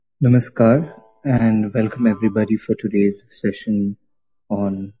Namaskar and welcome everybody for today's session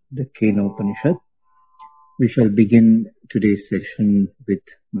on the Kenopanishad. We shall begin today's session with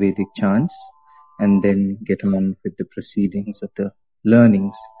Vedic chants and then get on with the proceedings of the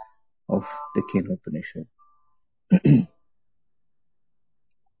learnings of the Kenopanishad.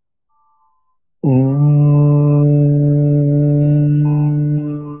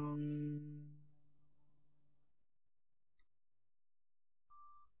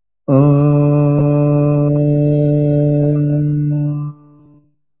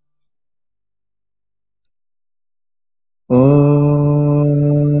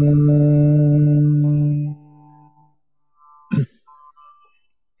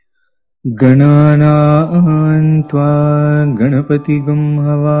 गणानां त्वा गणपतिगुं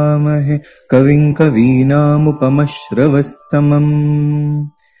हवामहे कविं कवीनामुपमश्रवस्तमम्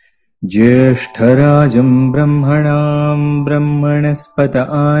ज्येष्ठराजं ब्रह्मणां ब्रह्मणस्पत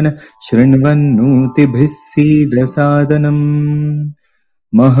आन शृण्वन्नोतिभिः सीदसादनम्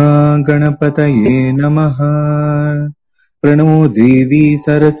महागणपतये नमः। प्रणो देवी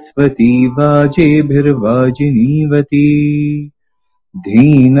सरस्वती वाजेभिर्वाजिनीवती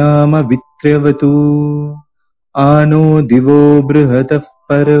धीनामवित्र्यवतु आनो दिवो बृहतः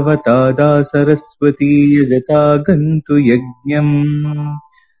पर्वतादा सरस्वती यजता गन्तु यज्ञम्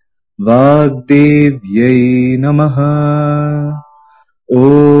वाग्देव्यै नमः। ॐ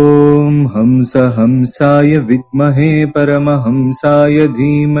हंस हंसाय विद्महे परमहंसाय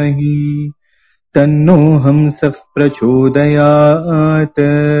धीमहि तन्नो हंसः प्रचोदयात्।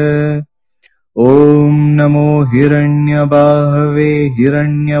 ॐ नमो हिरण्यबाहवे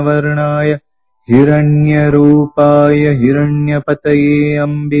हिरण्यवर्णाय हिरण्यरूपाय हिरण्यपतये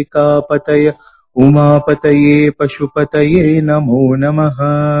अम्बिकापतये उमापतये पशुपतये नमो नमः।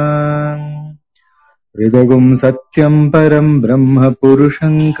 हृदगुं सत्यं परं ब्रह्म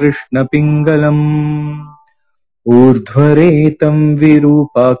पुरुषं कृष्णपिङ्गलम् ऊर्ध्वरेतं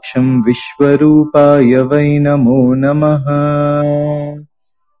विरूपाक्षं विश्वरूपाय वै नमो नमः।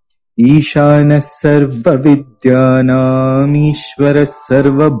 ईशानः सर्वविद्यानाम् ईश्वरः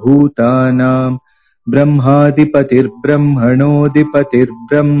सर्वभूतानां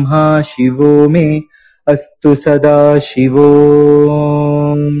ब्रह्माधिपतिर्ब्रह्मणोऽधिपतिर्ब्रह्मा शिवो मे अस्तु सदा शिवो।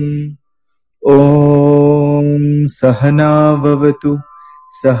 ॐ सहनाववतु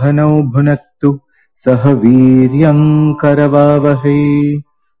सहनौ भुनक्तु सह वीर्यं करवावहै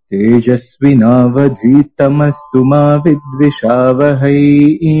तेजस्विनावधीतमस्तु मा विद्विषावहै।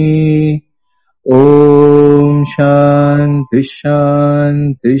 ॐ शान्ति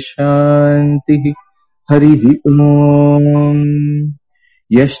शान्ति शान्तिः। हरिः ॐ।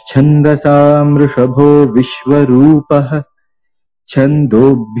 यश्छन्दसां वृषभो विश्वरूपः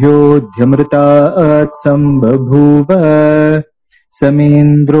छन्दोभ्योऽध्यमृतात् सम्बभूव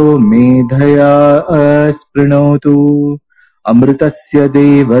समेन्द्रो मेधया स्पृणोतु अमृतस्य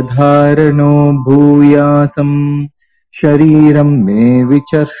देवधारणो भूयासम् शरीरं मे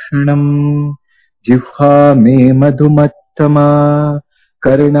विचर्षणम् जिह्वा मे मधुमत्तमा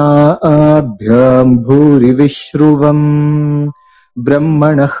कर्णाभ्यां भूरिविश्रुवम्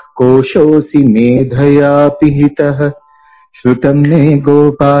ब्रह्मणः कोशोऽसि मेधया पिहितः श्रुतं मे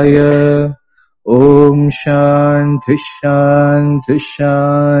गोपाय। ॐ शान्ति शान्ति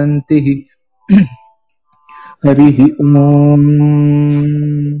शान्तिः। हरिः ॐ।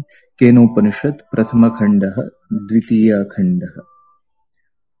 केनोपनिषद प्रथमखण्डः द्वितीयखण्डः।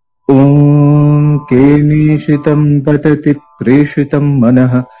 ॐ केनेषितं पतति प्रेषितं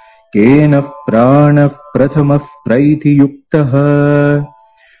मनः केन प्राणः प्रथमः प्रैतियुक्तः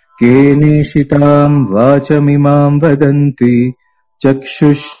केनेषितां वाचमिमां वदन्ति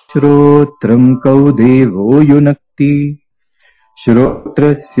चक्षुश्रोत्रं कौ देवो युनक्ति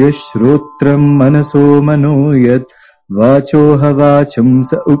श्रोत्रस्य श्रोत्रं मनसो मनो यत् वाचोह वाचं स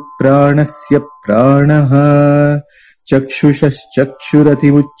प्राणस्य प्राणः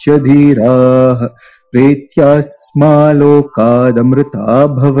चक्षुषश्चक्षुरतिमुच्य धीराः प्रेत्यास्मालोकादमृता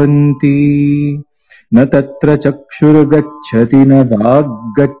भवन्ति न तत्र चक्षुर्गच्छति न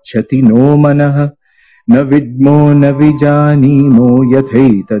वाग्गच्छति नो मनः न विद्मो न विजानीमो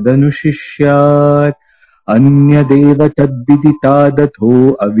यथैतदनुशिष्यात् अन्यदेव तद्विदितादथो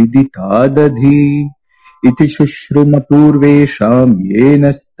अविदितादधि इति शुश्रुम पूर्वेषां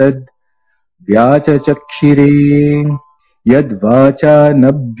येनस्तद् व्याचचक्षिरे यद्वाचा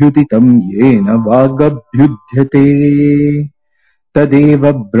नभ्युदितं येन वागभ्युध्यते तदेव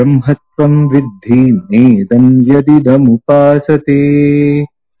ब्रह्मत्वं विद्धि नेदं यदिदमुपासते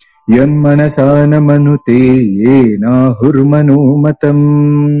यन्मनसा न मनुते येनाहुर्मनोमतम्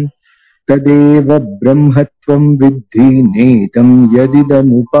तदेव ब्रह्मत्वं विद्धि नेदं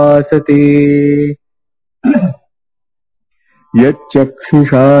यदिदमुपासते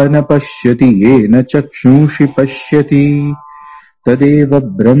यच्चक्षुषा न पश्यति येन चक्षुषि पश्यति तदेव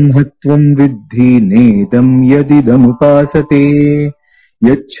ब्रह्मत्वं विद्धि नेदं यदिदमुपासते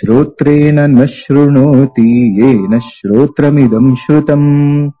यच्छ्रोत्रेण न शृणोति येन श्रोत्रमिदं श्रुतम्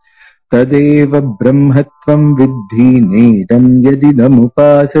तदेव ब्रह्मत्वं विद्धि नेदं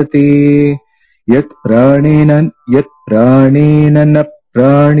यदिदमुपासते यत्प्राणेन न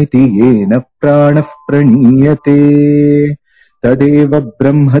प्राणिति येन प्राणः प्रणीयते तदेव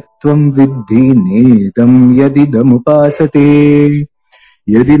ब्रह्मत्वं विद्धि नेदं यदिदमुपासते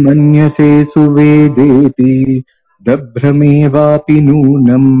यदि मन्यसे सुवेदेति दभ्रमेवापि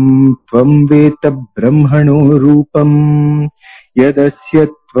नूनं त्वं वेत्त ब्रह्मणो रूपम् यदस्य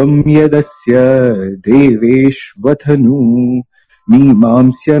त्वं यदस्य देवेष्वथनु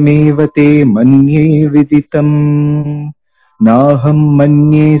मीमांस्यमेव ते मन्ये विदितम् नाहं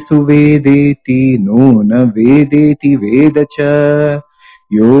मन्ये सुवेदेति नो न वेदेति वेद च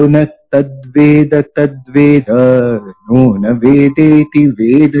यो नस्तद्वेद तद्वेद नो न वेदेति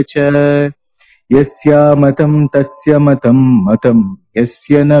वेद च यस्यामतं तस्य मतं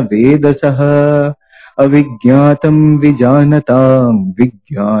यस्य न वेद सः अविज्ञातं विजानतां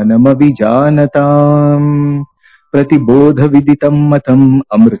विज्ञानमविजानताम् प्रतिबोधविदितं मतम्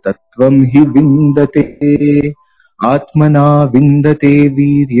अमृतत्वं हि विन्दते आत्मना विन्दते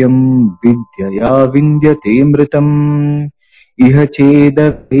वीर्यं विद्यया विन्द्यतेऽमृतम् इह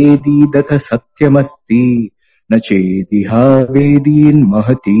चेदवेदीदथ सत्यमस्ति न चेदिहा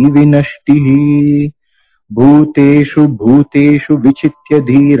वेदीन्महती विनष्टिः भूतेषु भूतेषु विचित्य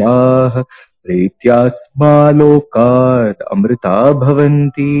धीराः प्रीत्यास्मालोकात् अमृता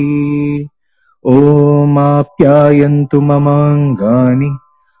भवन्ति ओमाप्यायन्तु ममाङ्गानि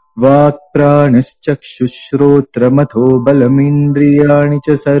वाक्प्राणश्चक्षुश्रोत्रमथो बलमिन्द्रियाणि च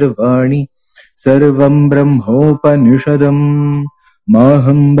सर्वाणि सर्वं ब्रह्मोपनिषदम्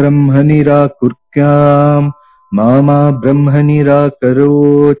माहं ब्रह्म निराकुर्याम् मा ब्रह्म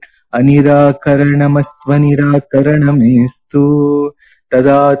निराकरोत् अनिराकरणमस्त्वनिराकरणमेस्तु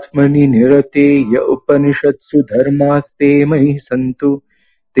तदात्मनि निरतेय उपनिषत्सु धर्मास्ते मयि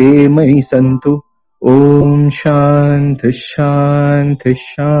सन्तु ॐ शान्ति शान्ति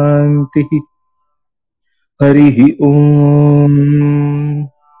शान्तिः हरिः ॐ.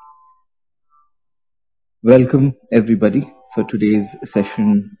 Welcome everybody for today's session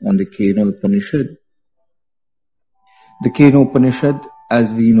on the Kenopanishad. The Kenopanishad, as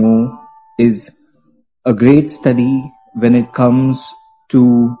we know, is a great study when it comes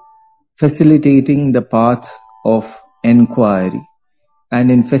to facilitating the path of enquiry. And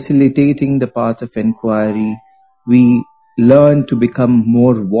in facilitating the path of enquiry, we learn to become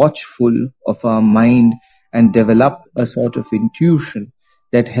more watchful of our mind and develop a sort of intuition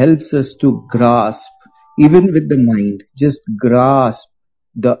that helps us to grasp, even with the mind, just grasp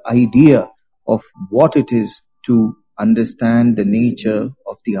the idea of what it is to understand the nature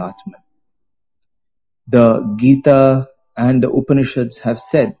of the Atman. The Gita and the Upanishads have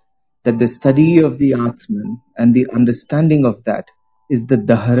said that the study of the Atman and the understanding of that is the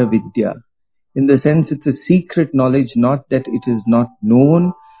Dahara Vidya. In the sense, it's a secret knowledge, not that it is not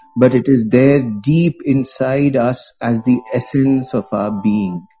known, but it is there deep inside us as the essence of our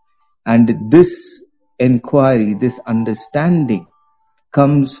being. And this enquiry, this understanding,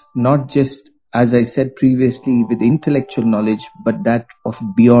 comes not just, as I said previously, with intellectual knowledge, but that of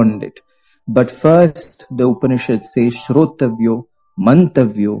beyond it. But first, the Upanishad says, Shrotavyo,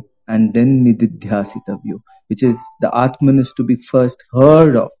 Mantavyo, and then Nididhyasitavyo, which is the Atman is to be first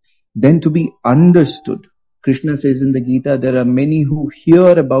heard of, then to be understood. Krishna says in the Gita, there are many who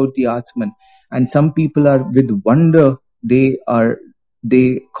hear about the Atman, and some people are with wonder, they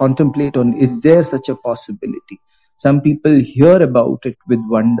contemplate on, is there such a possibility? Some people hear about it with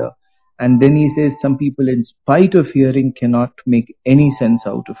wonder, and then he says some people, in spite of hearing, cannot make any sense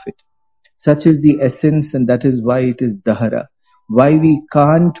out of it. Such is the essence, and that is why it is Dahara. Why we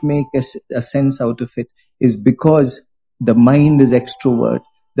can't make a sense out of it is because the mind is extrovert.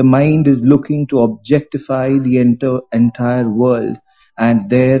 The mind is looking to objectify the entire world, and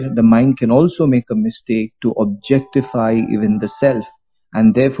there the mind can also make a mistake to objectify even the self,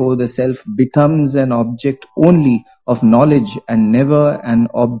 and therefore the self becomes an object only of knowledge and never an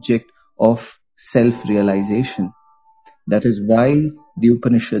object of self-realization. That is why the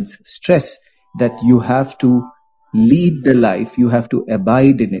Upanishads stress that you have to lead the life, you have to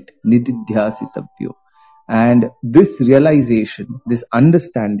abide in it, nididhyasitavyo. And this realization, this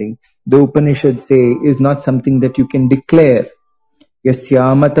understanding, the Upanishads say, is not something that you can declare.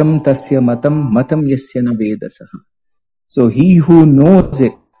 Yasya matam tasya matam matam yasya na vedasaha. So he who knows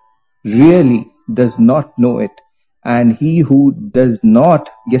it really does not know it. And he who does not,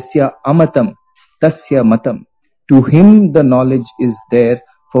 yasya amatam, tasya matam, to him the knowledge is there,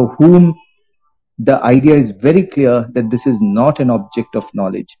 for whom the idea is very clear that this is not an object of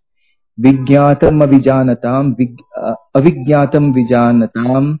knowledge. Vijñātam avijānatam, avijñātam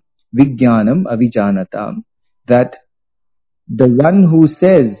vijānatam, vijñānam avijānatam. That the one who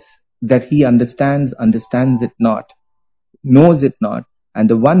says that he understands, understands it not, knows it not, and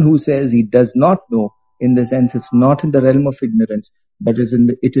the one who says he does not know, in the sense it's not in the realm of ignorance, but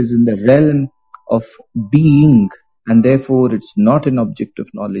it is in the realm of being, and therefore it's not an object of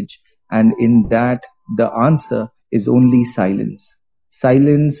knowledge. And in that, the answer is only silence.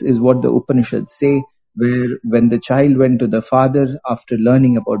 Silence is what the Upanishads say, where when the child went to the father after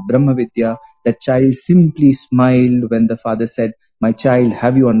learning about Brahma Vidya, that child simply smiled when the father said, "My child,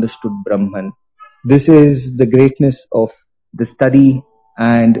 have you understood Brahman?" This is the greatness of the study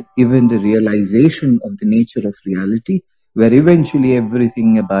and even the realization of the nature of reality, where eventually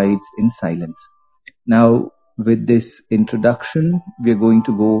everything abides in silence. Now, with this introduction, we are going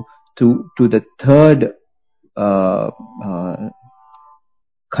to go to the third uh, uh,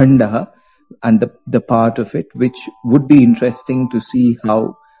 khanda and the part of it, which would be interesting to see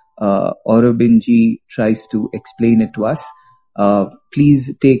how Aurobinji tries to explain it to us. Please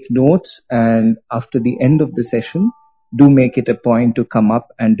take notes, and after the end of the session, do make it a point to come up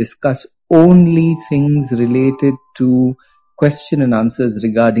and discuss only things related to question and answers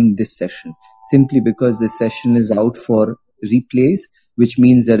regarding this session. Simply because this session is out for replays, which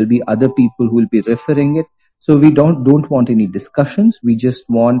means there will be other people who will be referring it. So we don't want any discussions. We just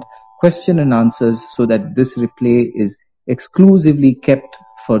want question and answers so that this replay is exclusively kept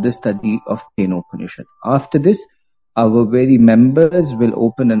for the study of Kenopanishad. After this, our very members will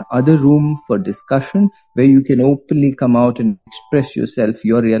open another room for discussion where you can openly come out and express yourself,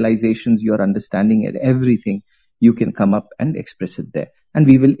 your realizations, your understanding, and everything. You can come up and express it there, and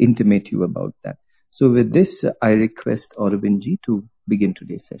we will intimate you about that. So with this, I request Aurobinji to begin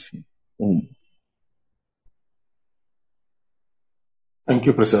today's session. Om. Thank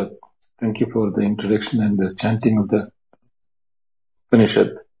you, Prasad. Thank you for the introduction and the chanting of the Upanishad.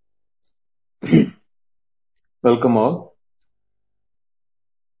 Welcome all.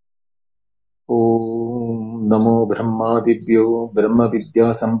 Om Namo Brahmadibhyo Brahma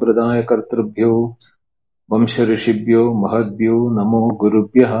Vidya Sampradaya Kartrubhyo Vamsha Rishibhyo Mahadbhyo Namo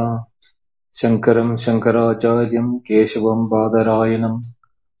Gurubhyaha Shankaram Shankaracharyam Keshavam Badarayanam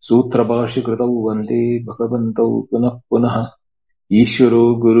Sutrabhashi Kritau Vande Bhagavantau Punah Punah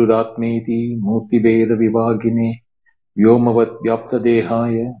Ishvaro Gururatmeti Murtibheda Vivagine Vyomavad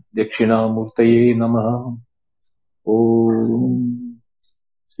Vyaptadehaya Dakshinamurtaye Namaha. Om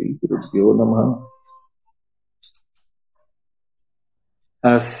Sri Gurubhyo Namaha.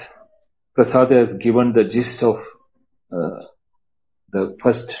 As Prasad has given the gist of the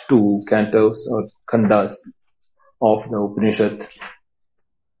first two cantos or khandas of the Upanishad,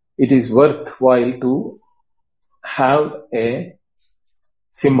 it is worthwhile to have a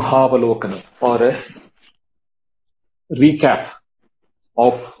Simhavalokanam or a recap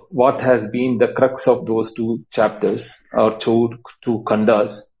of what has been the crux of those two chapters or two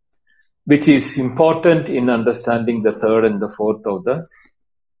khandas, which is important in understanding the third and the fourth of the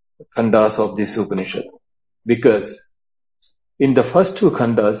khandas of this Upanishad. Because in the first two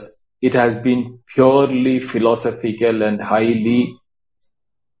khandas, it has been purely philosophical and highly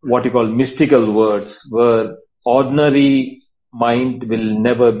what you call mystical words, where ordinary mind will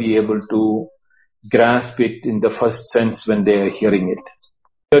never be able to grasp it in the first sense when they are hearing it.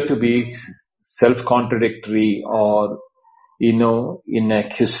 To be self-contradictory or, in a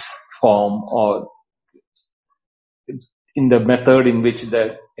quiz form or in the method in which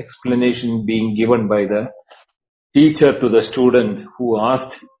the explanation being given by the teacher to the student who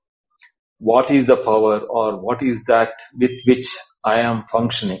asked, what is the power or what is that with which I am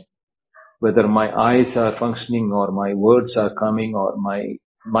functioning? Whether my eyes are functioning or my words are coming or my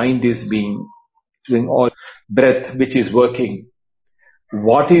mind is doing or breath which is working.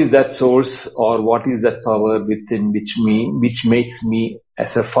 What is that source or what is that power within which makes me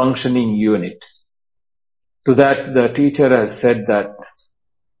as a functioning unit? To that, the teacher has said that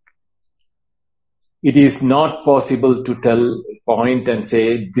it is not possible to point and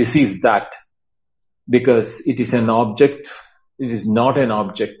say this is that, because it is an object. It is not an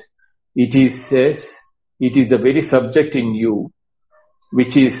object. It is the very subject in you,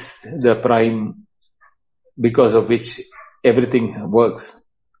 which is the prime, because of which everything works.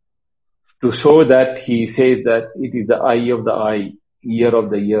 To show that, he says that it is the eye of the eye. year of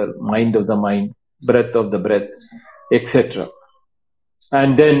the year, mind of the mind, breath of the breath, etc.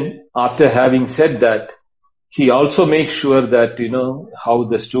 And then after having said that, he also makes sure that, how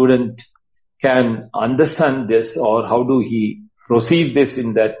the student can understand this, or how do he proceed this,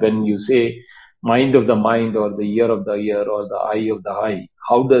 in that when you say mind of the mind or the ear of the ear or the eye of the eye,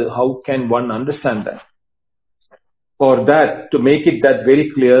 how can one understand that? For that, to make it that very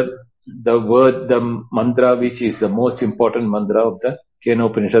clear, the mantra which is the most important mantra of the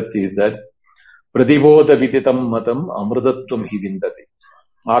Kenopanishad is that Pratibodha Viditam Matam Amrutatvam Hi Vindate.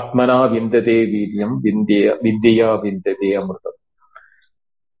 Atmana Vindate Vidyam Vidya Vindate Amrutam.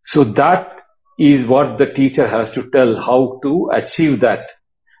 So that is what the teacher has to tell, how to achieve that,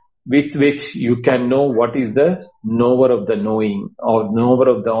 with which you can know what is the knower of the knowing, or knower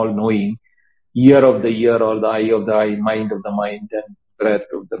of the all knowing, ear of the ear or the eye of the eye, mind of the mind, and breath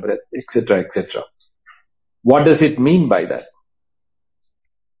of the breath, etc., etc. What does it mean by that?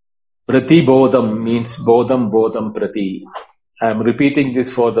 Pratibodham means bodham prati. I am repeating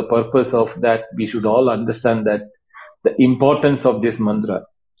this for the purpose of that we should all understand that the importance of this mantra.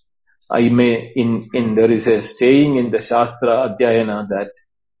 There is a saying in the Shastra Adhyayana that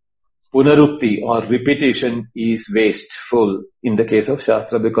punarukti or repetition is wasteful in the case of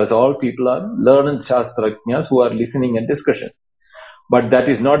Shastra, because all people are learned Shastrajñas who are listening and discussion. But that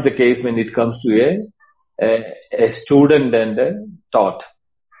is not the case when it comes to a student and a taught.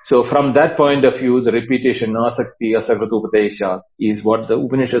 So from that point of view, the repetition, asakti, asakratupatesha, is what the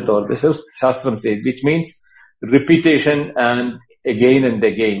Upanishad or the Shastram says, which means repetition and again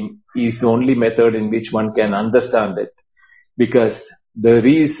is the only method in which one can understand it. Because there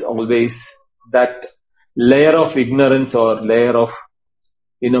is always that layer of ignorance or layer of,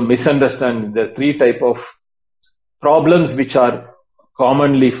 misunderstanding. The three type of problems which are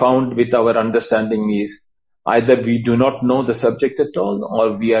commonly found with our understanding is either we do not know the subject at all,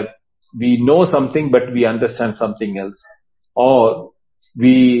 or we know something but we understand something else, or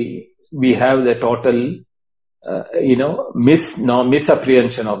we have the total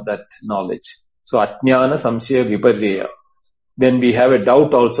misapprehension of that knowledge. So ajnana samshaya viparya. Then we have a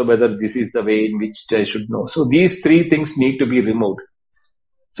doubt also whether this is the way in which I should know. So these three things need to be removed.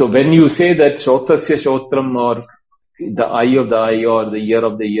 So when you say that shotasya shotram, or the eye of the eye, or the ear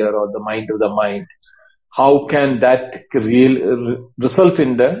of the ear, or the mind of the mind, how can that result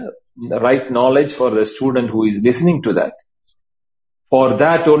in the right knowledge for the student who is listening to that? For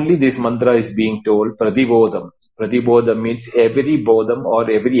that only this mantra is being told, Pratibodham. Pratibodham means every bodham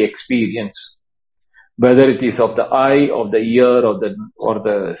or every experience, whether it is of the eye, of the ear, or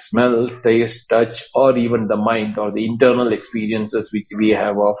the smell, taste, touch, or even the mind, or the internal experiences which we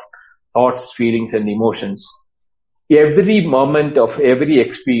have of thoughts, feelings, and emotions. Every moment of every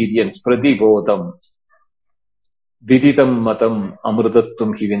experience, Pratibodham, Viditam Matam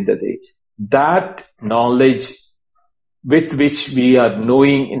Amrutatvam Hi Vindate. That knowledge with which we are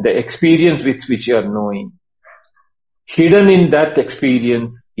knowing, in the experience with which we are knowing, hidden in that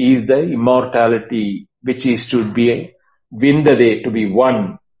experience is the immortality, which is to be Vindade, to be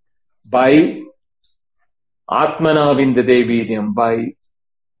won by Atmana Vindade Vidyam, by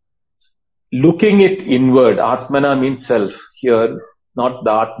looking it inward. Atmana means self here, not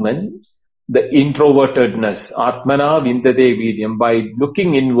the Atman, the introvertedness. Atmana Vindade Vidyam, by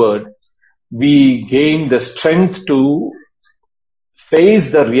looking inward, we gain the strength to face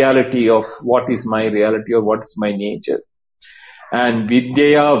the reality of what is my reality or what is my nature. And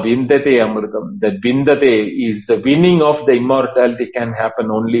Vidya Vindate Amritam. That Vindate is the winning of the immortality can happen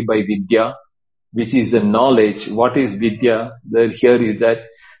only by Vidya, which is the knowledge. What is Vidya? Here is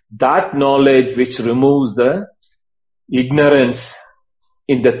that knowledge which removes the ignorance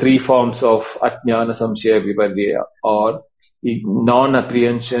in the three forms of Ajnana Samshaya Viparya, or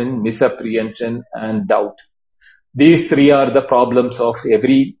non-apprehension, misapprehension, and doubt. These three are the problems of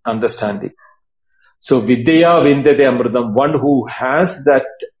every understanding. So Vidya Vindate Amritam, one who has that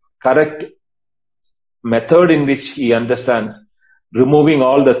correct method in which he understands, removing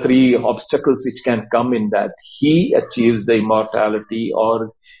all the three obstacles which can come in that, he achieves the immortality,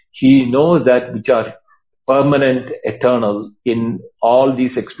 or he knows that which are permanent, eternal in all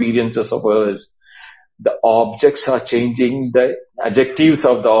these experiences of ours. The objects are changing, the adjectives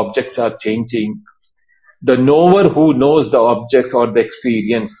of the objects are changing. The knower who knows the objects or the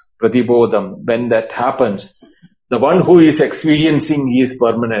experience, Pratibodham, when that happens, the one who is experiencing is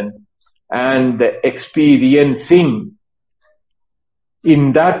permanent, and the experiencing,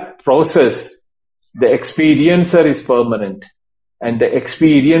 in that process, the experiencer is permanent, and the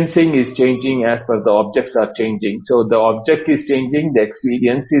experiencing is changing as per the objects are changing. So the object is changing, the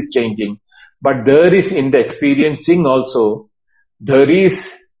experience is changing, but there is in the experiencing also there is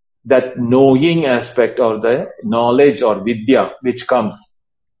that knowing aspect or the knowledge or vidya which comes,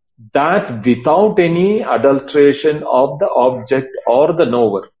 that without any adulteration of the object or the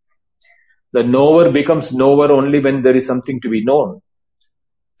knower. The knower becomes knower only when there is something to be known.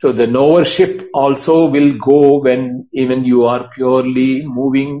 So the knowership also will go when even you are purely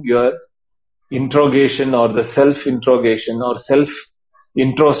moving your interrogation or the self-interrogation or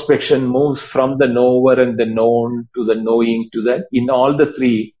self-introspection moves from the knower and the known to the knowing to the, in all the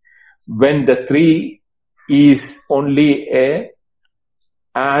three, when the three is only a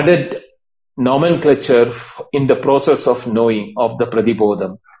added nomenclature in the process of knowing of the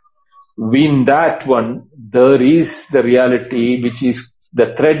pradibodham. In that one, there is the reality which is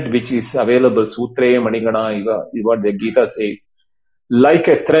the thread which is available, Sutre Manigana Iva, is what the Gita says. Like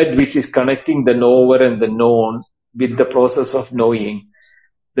a thread which is connecting the knower and the known with the process of knowing.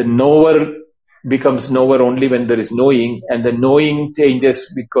 The knower becomes knower only when there is knowing, and the knowing changes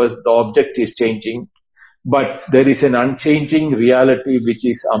because the object is changing. But there is an unchanging reality which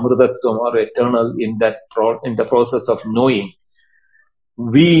is Amrutatvam or eternal in that in the process of knowing.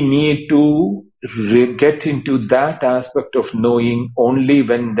 We need to get into that aspect of knowing only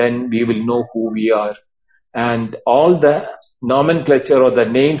when then we will know who we are. And all the nomenclature or the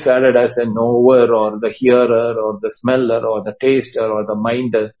names added as a knower or the hearer or the smeller or the taster or the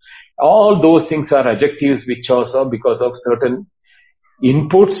minder, all those things are adjectives which also because of certain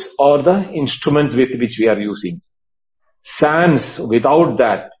inputs or the instruments with which we are using. Sans, without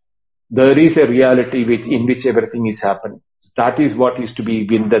that, there is a reality in which everything is happening. That is what is to be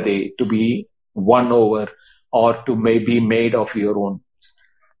vindade, to be won over or to be made of your own.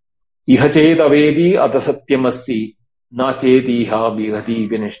 Iha ched avedi atasatyamasti na ched iha vihati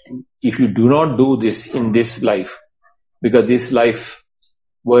vinashti. If you do not do this in this life, because this life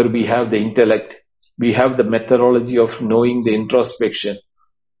where we have the intellect, we have the methodology of knowing the introspection.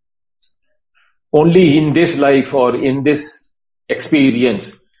 Only in this life or in this experience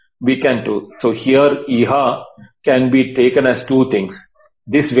we can do. So here iha can be taken as two things.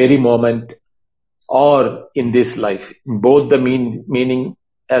 This very moment or in this life. Both the meaning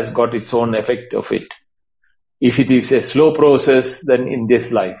has got its own effect of it. If it is a slow process, then in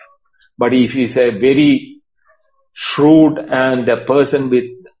this life. But if it is a very shrewd and a person with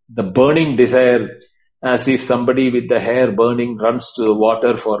the burning desire, as if somebody with the hair burning runs to the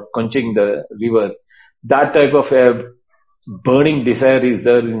water for quenching the river, that type of a burning desire is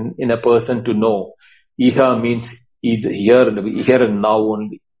there in a person to know. Iha means here and now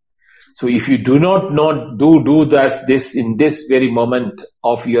only. So if you do not do that this in this very moment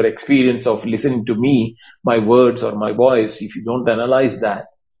of your experience of listening to me, my words or my voice, if you don't analyze that,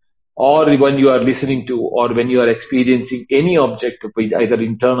 or when you are listening to or when you are experiencing any object, either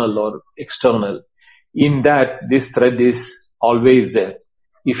internal or external, in that this thread is always there.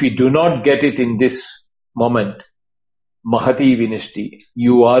 If you do not get it in this moment, Mahati Vinishti,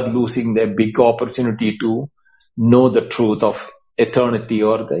 you are losing the big opportunity to know the truth of eternity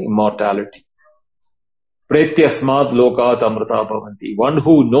or the immortality. Pretyasmad lokat amrita bhavanti. One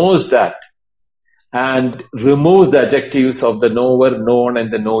who knows that and removes the adjectives of the knower, known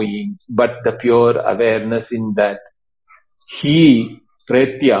and the knowing, but the pure awareness in that. He,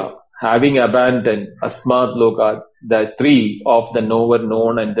 Pretya, having abandoned asmad lokat, the three of the knower,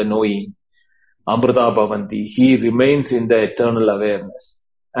 known and the knowing, amrita bhavanti, he remains in the eternal awareness.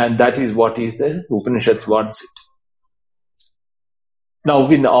 And that is what is the Upanishads wants it.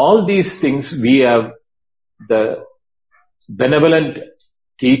 Now, in all these things, we have the benevolent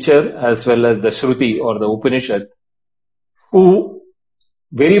teacher as well as the Shruti or the Upanishad, who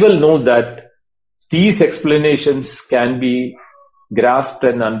very well know that these explanations can be grasped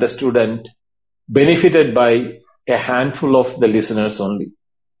and understood and benefited by a handful of the listeners only.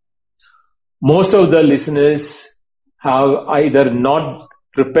 Most of the listeners have either not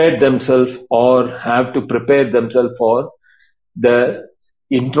prepared themselves or have to prepare themselves for the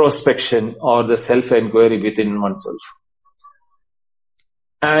introspection or the self-inquiry within oneself.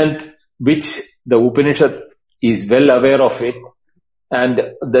 And which the Upanishad is well aware of it, and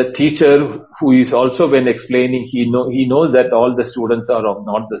the teacher who is also when explaining, he knows that all the students are of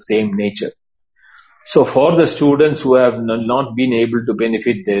not the same nature. So for the students who have not been able to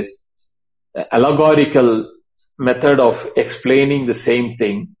benefit this, allegorical method of explaining the same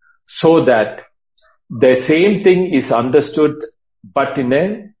thing so that the same thing is understood but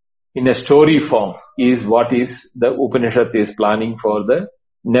in a story form is what is the Upanishad is planning for the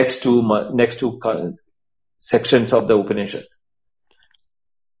next two sections of the Upanishad.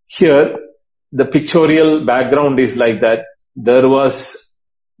 Here, the pictorial background is like that. There was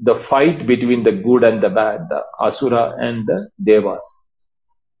the fight between the good and the bad, the Asura and the Devas.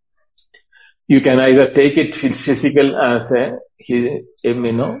 You can either take it physical as a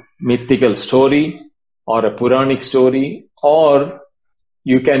mythical story or a Puranic story, or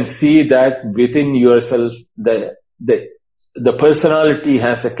you can see that within yourself the personality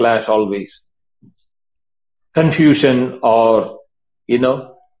has a clash always. Confusion or,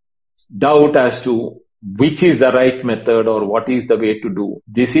 doubt as to which is the right method or what is the way to do.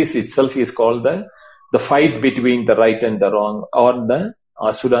 This is itself is called the fight between the right and the wrong, or the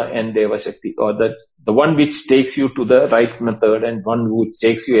Asura and Deva Shakti, or the one which takes you to the right method and one which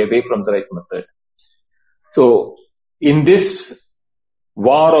takes you away from the right method. So in this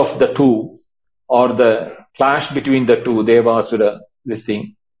war of the two, or the clash between the two, Deva, Asura, this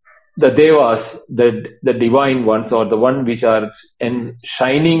thing, the Devas, the divine ones, or the one which are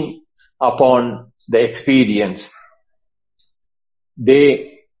shining upon the experience,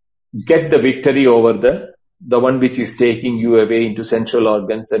 they get the victory over the one which is taking you away into sensual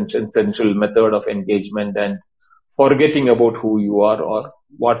organs and sensual method of engagement and forgetting about who you are or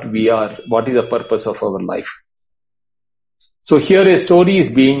what we are, what is the purpose of our life. So here a story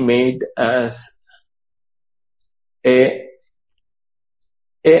is being made as a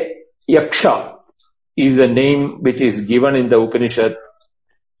Yaksha is a name which is given in the Upanishad.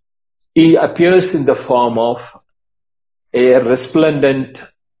 He appears in the form of a resplendent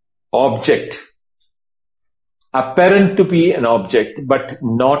object, apparent to be an object, but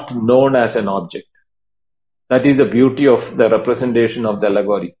not known as an object. That is the beauty of the representation of the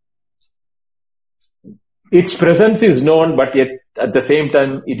allegory. Its presence is known, but yet at the same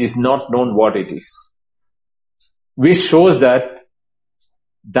time it is not known what it is. Which shows that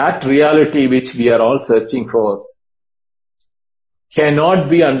reality which we are all searching for cannot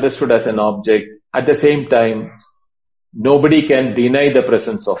be understood as an object. At the same time, nobody can deny the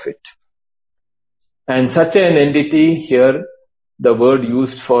presence of it. And such an entity here, the word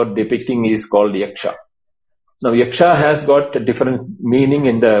used for depicting is called Yaksha. Now Yaksha has got a different meaning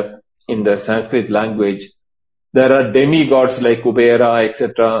in the Sanskrit language. There are demigods like Kubera,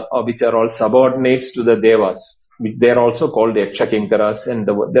 etc., which are all subordinates to the Devas. They are also called Yaksha Kinkaras, and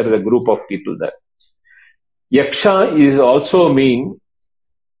there is a group of people there. Yaksha is also mean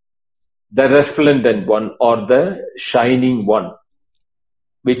the resplendent one or the shining one,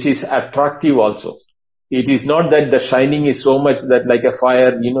 which is attractive also. It is not that the shining is so much that like a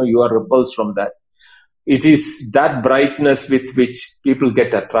fire, you are repulsed from that. It is that brightness with which people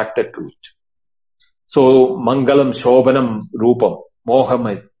get attracted to it. So, Mangalam Shobhanam Rupam,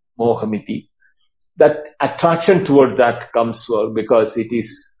 Mohamiti. That attraction toward that comes because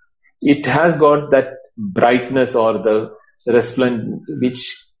it has got that brightness or the resplendent which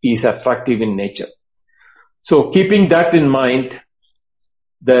is attractive in nature. So, keeping that in mind,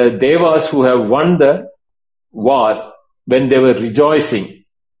 the Devas who have won the war, when they were rejoicing,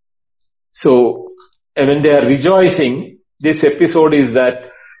 so when they are rejoicing, this episode is that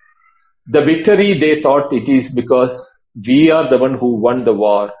the victory they thought it is because we are the one who won the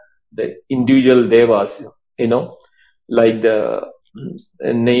war. The individual Devas, like the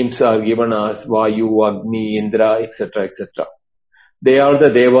names are given as Vayu, Agni, Indra, etc., etc. They are the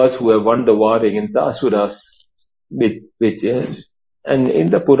Devas who have won the war against the Asuras, and in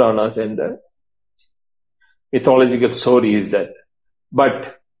the Puranas and the mythological story is that.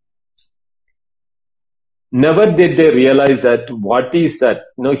 But never did they realize that what is that.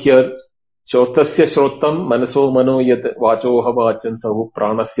 Here, Shrotasya Shrotam Manaso Mano Yat Vachoha Vachan Sahu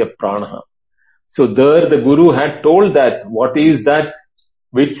Pranasya Pranaha. So there the Guru had told that what is that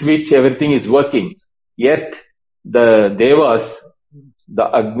which everything is working. Yet the Devas, the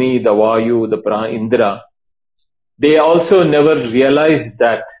Agni, the Vayu, the Indra, they also never realized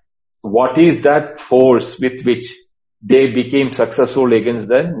that what is that force with which they became successful against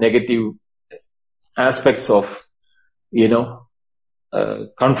the negative aspects of,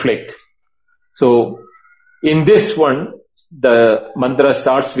 conflict. So, in this one, the mantra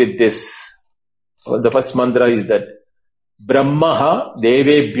starts with this. The first mantra is that Brahmaha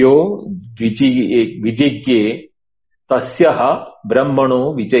Devebhyo Vijigye Tasyaha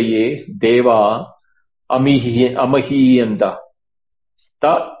Brahmano Vijaye Deva Amahiyanda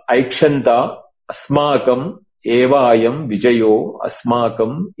Ta Aikshanta Asmakam Eva Ayam Vijayo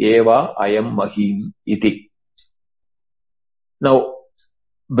Asmakam Eva Ayam Mahim Iti. Now,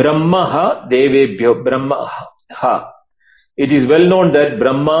 Brahmaha Devebhyo, Brahmaha. It is well known that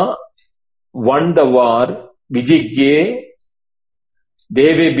Brahma won the war, Vijigye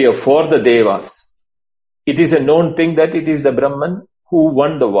Devebhyo, for the Devas. It is a known thing that it is the Brahman who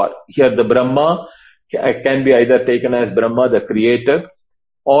won the war. Here the Brahma can be either taken as Brahma, the creator,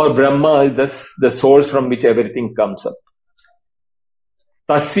 or Brahma is the source from which everything comes up.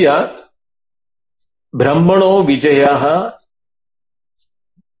 Tasya Brahmano Vijayaha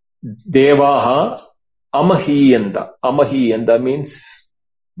Devaha Amahiyanda. Amahiyanda means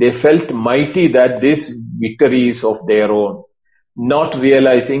they felt mighty that this victory is of their own, not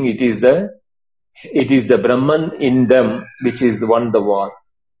realizing it is the Brahman in them which is won the war.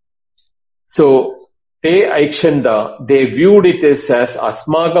 So Te Aikshanda, they viewed it as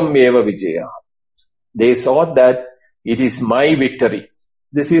Asmagam Eva Vijaya. They saw that it is my victory.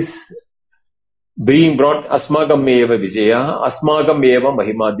 This is being brought Asmagam Eva Vijaya, Asmagam Eva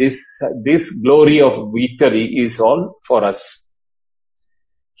Mahima. This glory of victory is all for us.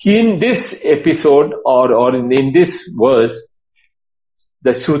 In this episode or in this verse,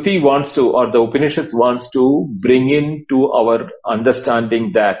 the Shruti wants to, or the Upanishad wants to bring into our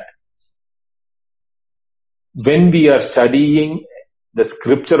understanding that when we are studying the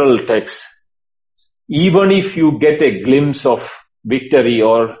scriptural text, even if you get a glimpse of victory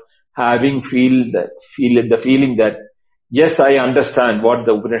or having the feeling that, yes, I understand what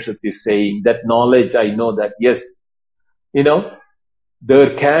the Upanishad is saying, that knowledge, I know that, yes,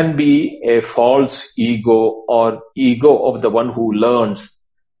 there can be a false ego or ego of the one who learns,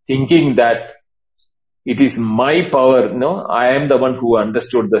 thinking that it is my power, no, I am the one who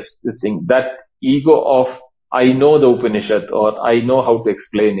understood this thing. That ego of I know the Upanishad or I know how to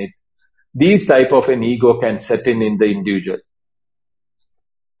explain it. These type of an ego can set in the individual.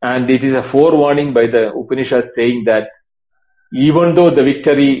 And it is a forewarning by the Upanishad saying that even though the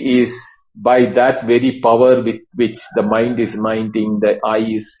victory is by that very power with which the mind is minding, the eye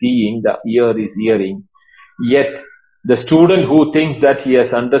is seeing, the ear is hearing, yet the student who thinks that he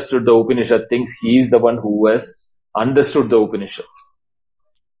has understood the Upanishad thinks he is the one who has understood the Upanishad.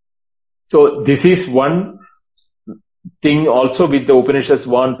 So this is one thing also which the Upanishads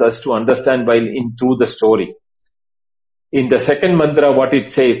wants us to understand while through the story. In the second mantra, what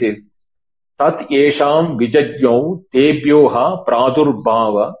it says is, Tat yesham vijajyau tebyoha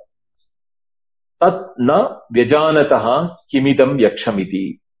pradurbhava tat na vyajanataha kimidam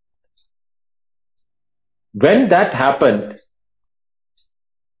yakshamiti. When that happened,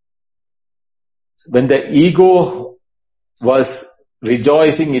 when the ego was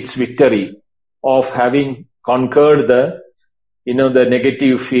rejoicing its victory of having conquered the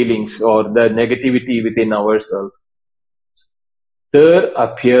negative feelings or the negativity within ourselves, there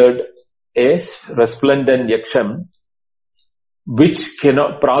appeared a resplendent yaksham which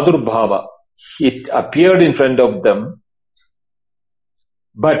cannot pradurbhava. It appeared in front of them,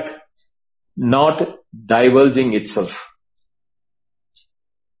 but not divulging itself.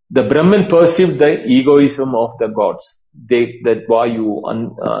 The Brahman perceived the egoism of the gods. That Vayu,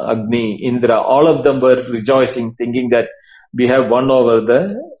 Agni, Indra, all of them were rejoicing, thinking that we have won over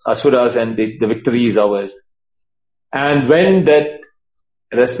the Asuras and the victory is ours. And when that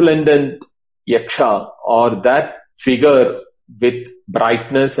resplendent Yaksha or that figure with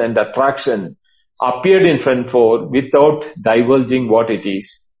brightness and attraction appeared in front without divulging what it is,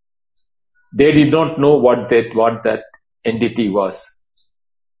 they did not know what that entity was.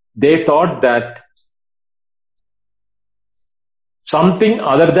 They thought that something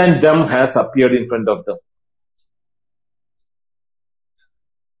other than them has appeared in front of them.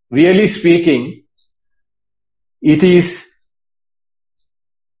 Really speaking, it is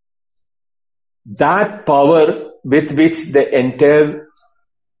that power with which the entire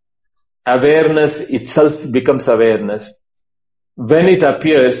awareness itself becomes awareness. When it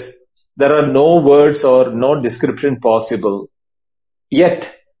appears, there are no words or no description possible.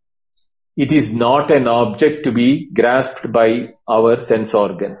 Yet, it is not an object to be grasped by our sense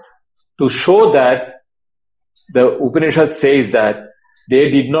organs. To show that, the Upanishad says that they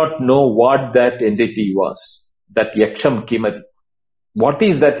did not know what that entity was, that Yaksham Kimati. What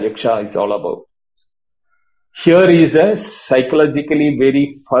is that Yaksha is all about? Here is a psychologically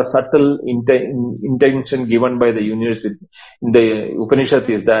very subtle intention given by the university in the Upanishad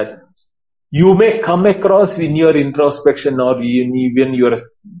is that you may come across in your introspection or even in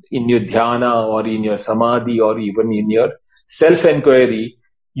your dhyana or in your samadhi or even in your self-enquiry,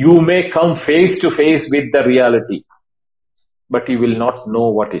 you may come face to face with the reality, but you will not know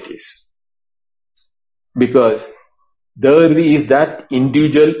what it is. Because there is that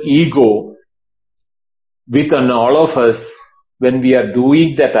individual ego within all of us when we are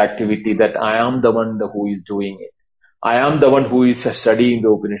doing that activity, that I am the one who is doing it. I am the one who is studying the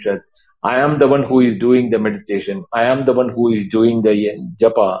Upanishad. I am the one who is doing the meditation. I am the one who is doing the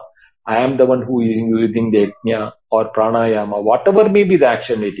japa. I am the one who is using the yajna or pranayama, whatever may be the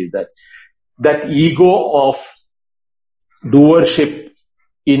action it is, that ego of doership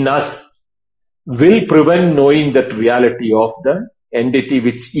in us will prevent knowing that reality of the entity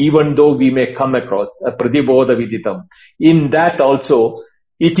which even though we may come across, a pratibodha viditam. In that also,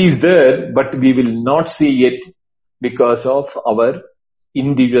 it is there, but we will not see it because of our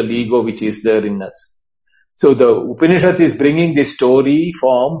individual ego which is there in us. So the Upanishad is bringing this story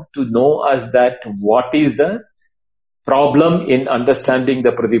form to know us that what is the problem in understanding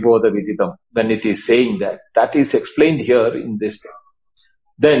the pratibodha viditam when it is saying that. That is explained here in this.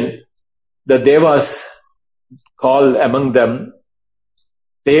 Then the Devas call among them,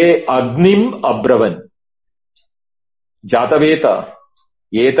 Te Agnim Abravan, Jataveta,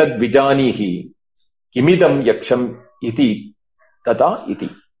 Etad Vijanihi, Kimidam Yaksham Iti, Tata Iti.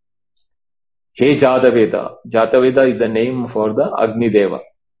 He Jataveda. Jataveda is the name for the Agni Deva.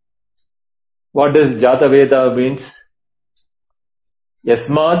 What does Jataveda means?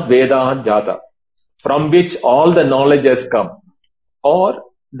 Yasmad Veda Jata, from which all the knowledge has come, or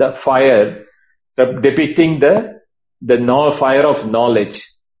the fire depicting the fire of knowledge,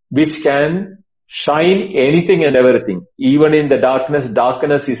 which can shine anything and everything. Even in the darkness,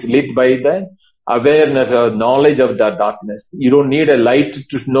 darkness is lit by the awareness or knowledge of the darkness. You don't need a light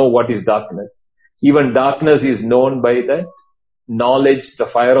to know what is darkness. Even darkness is known by the knowledge, the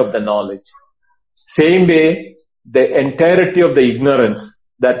fire of the knowledge. Same way, the entirety of the ignorance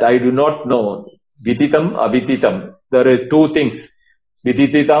that I do not know, viditam, avititam, there are two things.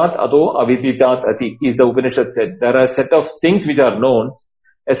 Vidititat ado aviditat ati is the Upanishad said. There are a set of things which are known,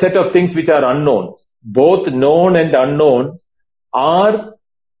 a set of things which are unknown. Both known and unknown are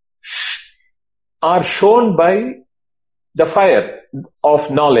shown by the fire of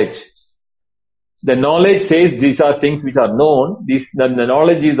knowledge. The knowledge says these are things which are known. The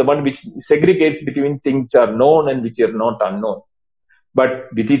knowledge is the one which segregates between things which are known and which are not unknown. But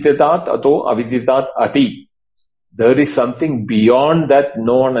viditatat ato aviditat ati. There is something beyond that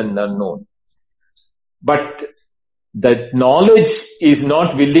known and unknown. But that knowledge is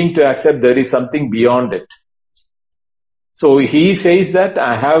not willing to accept there is something beyond it. So he says that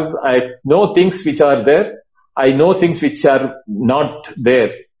I know things which are there. I know things which are not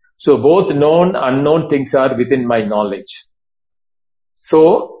there. So both known, unknown things are within my knowledge.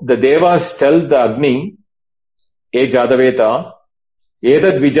 So the Devas tell the Agni, E Jadaveta,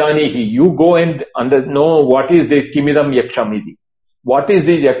 Edad Vijanihi, you go and know what is the Kimidam Yakshamidi. What is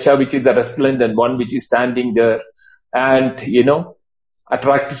the Yaksha which is the resplendent one which is standing there and,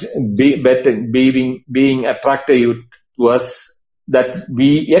 being attractive to us that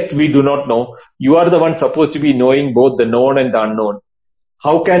we do not know. You are the one supposed to be knowing both the known and the unknown.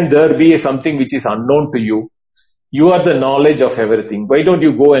 How can there be something which is unknown to you? You are the knowledge of everything. Why don't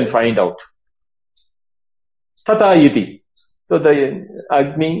you go and find out? Tata iti. So the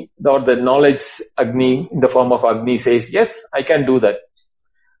Agni, or the knowledge Agni in the form of Agni says, yes, I can do that.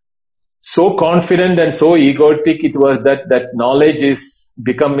 So confident and so egotic it was that knowledge is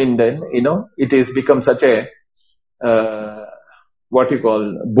becoming it is become such a,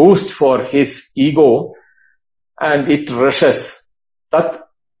 boost for his ego, and it rushes. Tat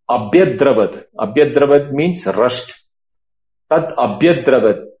abhyadravat. Abhyadravat means rushed. Tat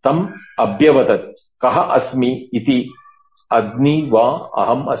abhyadravat. Tam abhyavatat. Kaha asmi iti. Agni va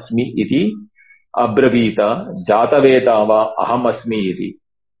aham asmi iti. Abravita. Jataveta va aham asmi iti.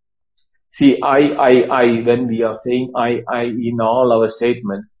 See, I, when we are saying I in all our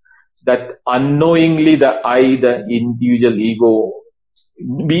statements, that unknowingly the I, the individual ego,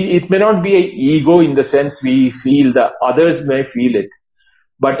 it may not be an ego in the sense we feel, the others may feel it.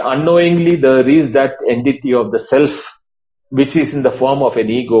 But unknowingly there is that entity of the self, which is in the form of an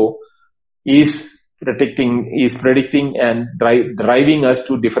ego, is predicting and driving us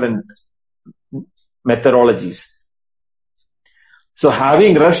to different methodologies. So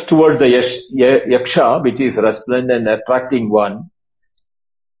having rushed towards the Yaksha, which is resplendent and attracting one,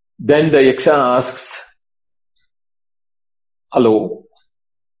 then the Yaksha asks, hello,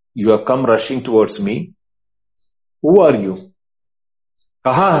 you have come rushing towards me. Who are you?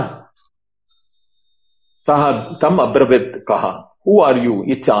 Kaha? Tam abravit kaha. Who are you?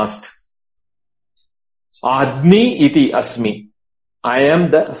 It asked. Agni iti asmi. I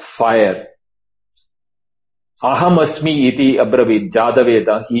am the fire. Aham asmi iti abravit.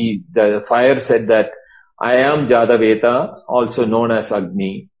 Jadaveta. The fire said that I am Jadaveta, also known as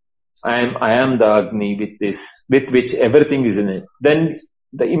Agni. I am the Agni with which everything is in it. Then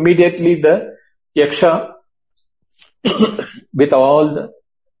immediately the Yaksha, with all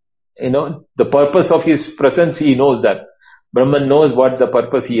the purpose of his presence, he knows that. Brahman knows what the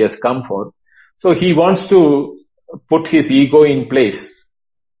purpose he has come for. So he wants to put his ego in place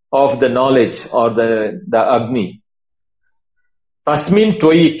of the knowledge or the Agni. Tasmin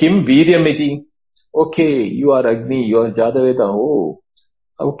Twai Kim Viryamiti. Okay, you are Agni, you are Jadaveta. Oh,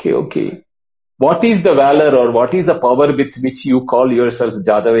 okay. What is the valor or what is the power with which you call yourself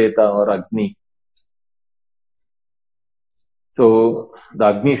Jadaveta or Agni? So the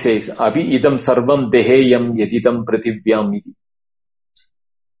Agni says, Abhi idam sarvam deheyam yadidam prativyam iti.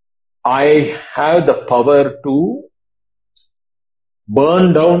 I have the power to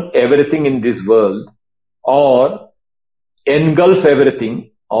burn down everything in this world or engulf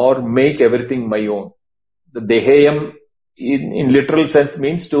everything or make everything my own. The deheyam in literal sense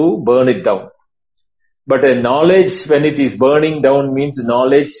means to burn it down. But a knowledge, when it is burning down, means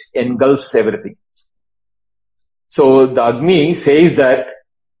knowledge engulfs everything. So the Agni says that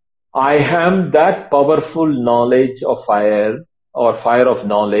I am that powerful knowledge of fire or fire of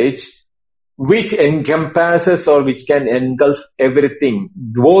knowledge which encompasses or which can engulf everything,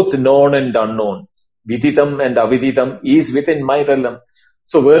 both known and unknown. Viditam and aviditam is within my realm.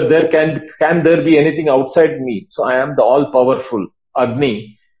 So where there can there be anything outside me? So I am the all powerful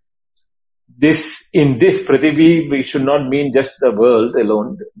Agni. In this Prithivi, we should not mean just the world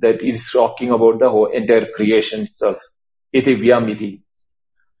alone. That is talking about the whole entire creation itself. Iti vyamiti.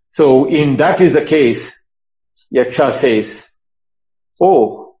 So in that is the case, Yaksha says,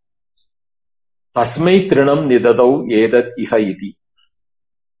 oh, tasmai trinam nidadau edat iha iti.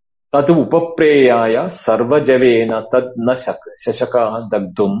 Tad upapreyaya sarvajavena tad na shashaka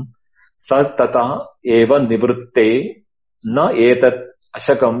dagdum sa tata eva nivrutte na etat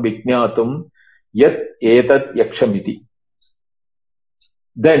ashakam vijnatum yat etat yakshamiti.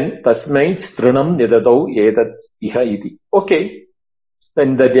 Then tasmai trinam nidadau edat iha iti. Okay.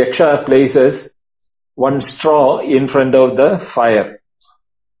 Then the Yaksha places one straw in front of the fire.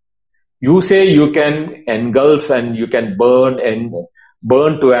 You say you can engulf and you can burn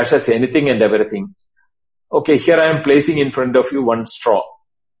to ashes anything and everything. Okay, here I am placing in front of you one straw,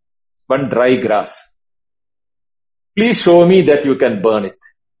 one dry grass. Please show me that you can burn it.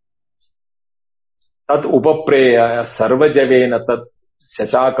 Tat upapreya sarvajavena tat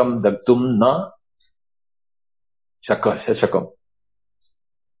shashakam dagtum na shashakam.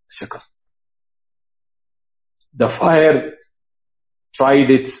 The fire tried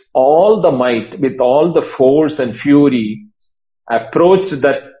its all the might, with all the force and fury, approached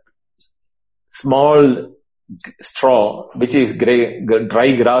that small straw, which is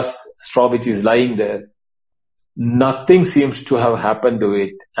dry grass straw, which is lying there. Nothing seems to have happened to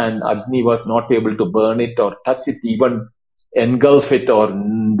it, and Agni was not able to burn it or touch it, even engulf it or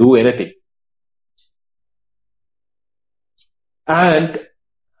do anything. And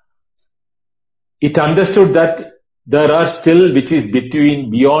it understood that there are still, which is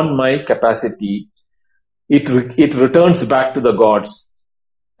beyond my capacity. It returns back to the gods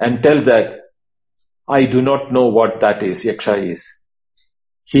and tells that I do not know what that is, Yaksha is.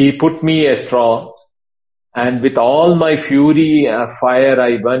 He put me a straw, and with all my fury, fire,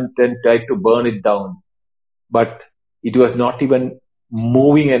 I went and tried to burn it down. But it was not even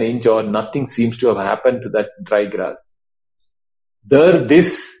moving an inch, or nothing seems to have happened to that dry grass.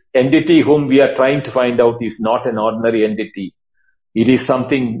 This entity whom we are trying to find out is not an ordinary entity. It is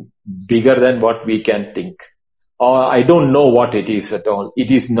something bigger than what we can think. Or I don't know what it is at all.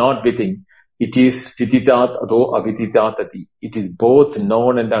 It is not within. It is viditat ado aviditatati. It is both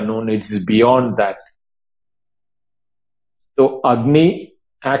known and unknown. It is beyond that. So Agni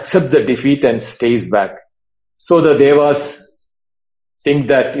accepts the defeat and stays back. So the Devas think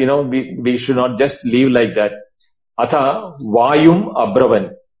that, we should not just leave like that. Atha Vayum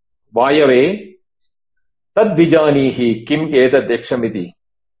Abravan. Vayave Tad Vijanihi Kim Etat Yakshamiti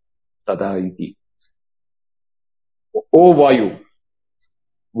Tada iti. O Vayu,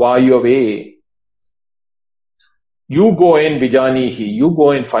 Vayave, you go and Vijanihi, you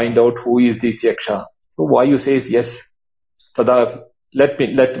go and find out who is this Yaksha. So Vayu says, yes, Tada, let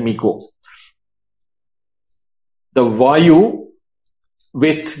me go. The Vayu,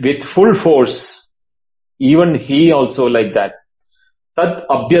 with full force, even he also like that. Tad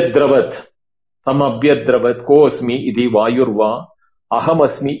abhyadravat, tam abhyadravat ko asmi iti vayurva, aham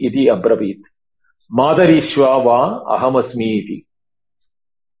asmi iti abravit. Madarishva va aham asmi iti.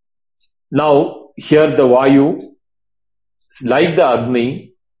 Now, here the Vayu, like the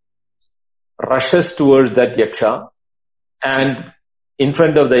Agni, rushes towards that Yaksha, and in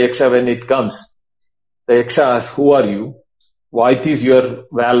front of the Yaksha when it comes, the Yaksha asks, who are you? What is your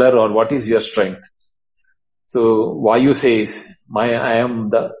valor or what is your strength? So Vayu says, I am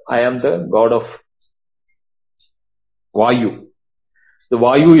the god of Vayu. The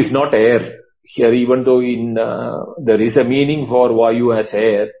Vayu is not air. Here, even though there is a meaning for Vayu as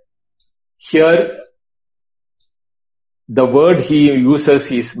air, here the word he uses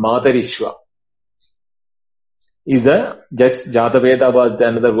is Matarishwa. Is just Jataveda was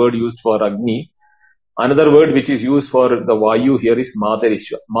another word used for Agni. Another word which is used for the Vayu here is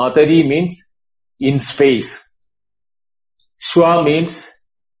Matarishwa. Matari means in space. Shwa means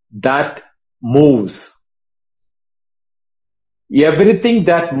that moves. Everything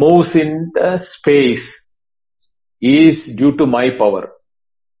that moves in the space is due to my power.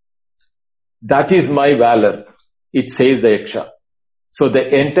 That is my valor. It says the Yaksha. So the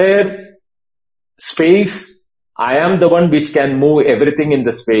entire space, I am the one which can move everything in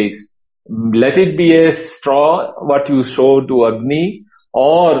the space. Let it be a straw, what you show to Agni,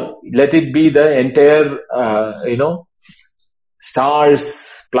 or let it be the entire, stars,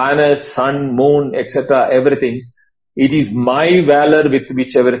 planets, sun, moon, etc., everything. It is my valor with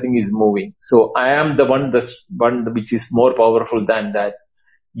which everything is moving. So I am the one which is more powerful than that.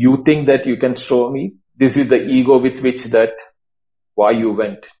 You think that you can show me? This is the ego with which that Vayu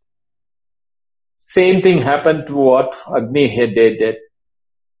went. Same thing happened to what Agni did.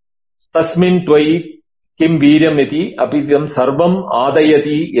 Tasmin tvai kim viryam iti apidam sarvam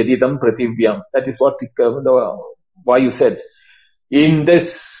adayati yadidam prativyam. That is what Vayu said. In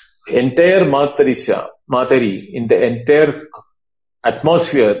this entire Matari, in the entire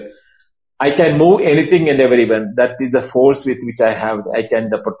atmosphere, I can move anything and everyone. That is the force with which I can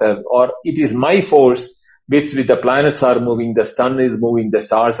protect. Or it is my force with the planets are moving, the sun is moving, the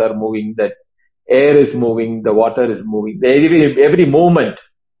stars are moving, the air is moving, the water is moving, every movement.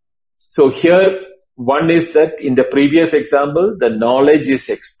 So here, one is that in the previous example, the knowledge is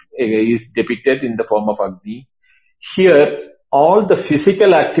depicted in the form of Agni. Here, all the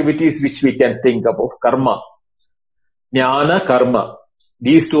physical activities which we can think of karma, jnana, karma,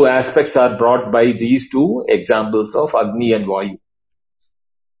 these two aspects are brought by these two examples of Agni and Vayu.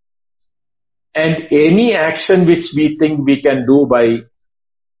 And any action which we think we can do by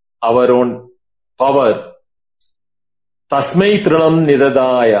our own power, tasmai trinam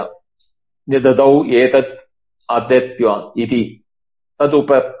nidadau etat adyatya iti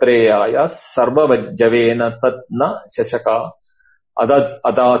tadupatreyaya sarvavajjavena tat na shashaka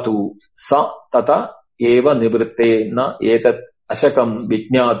adatu sa tata eva nivritte na etat ashakam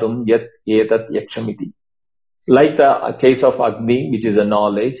vijnatum yat etat yakshamiti. Like the case of Agni, which is a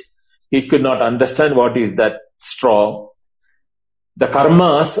knowledge, he could not understand what is that straw. The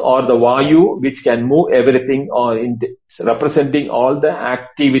karmas or the Vayu, which can move everything, or representing all the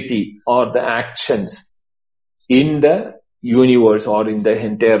activity or the actions in the universe or in the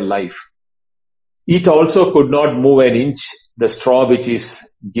entire life. It also could not move an inch, the straw which is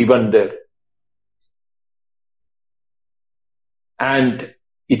given there. And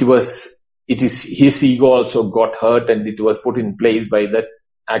his ego also got hurt, and it was put in place by that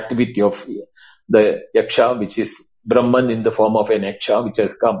activity of the Yaksha, which is Brahman in the form of an Yaksha, which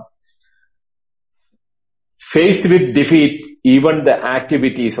has come. Faced with defeat, even the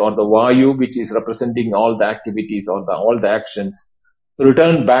activities or the Vayu, which is representing all the activities or all the actions,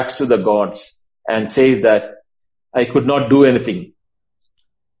 return back to the gods and says that I could not do anything.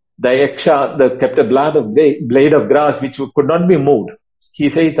 The Yaksha kept a blade of grass which could not be moved. He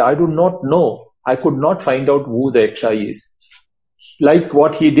says, I do not know. I could not find out who the Yaksha is. Like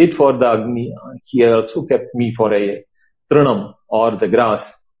what he did for the Agni, he also kept me for a trinam or the grass,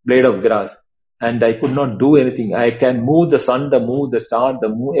 blade of grass. And I could not do anything. I can move the sun, the moon, the star, the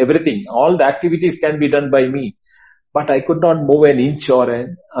moon, everything. All the activities can be done by me. But I could not move an inch or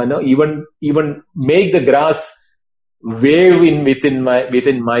even make the grass wave within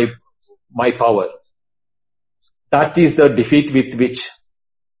my power. That is the defeat with which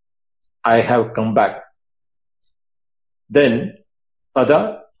I have come back. Then,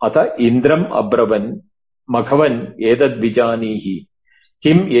 ata indram abravan maghavan edat vijanihi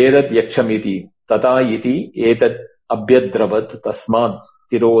kim edat yakshamiti tata iti edat abhyadravat tasman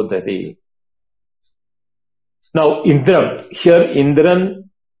tirodate. Now, Indram, here Indran,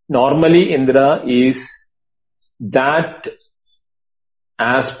 normally Indra is that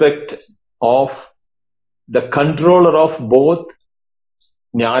aspect of the controller of both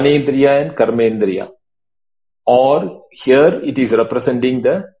Jnanendriya and Karmendriya. Or here it is representing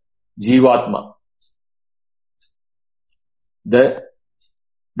the Jivatma. The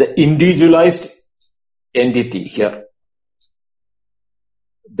individualized entity here.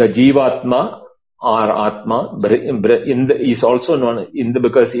 The Jivatma or Atma is also known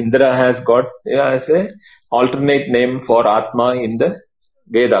because Indra has got as a alternate name for Atma in the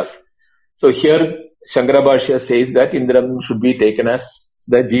Vedas. So here Shankara Bhashya says that Indra should be taken as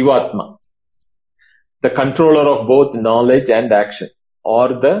the Jivatma, the controller of both knowledge and action,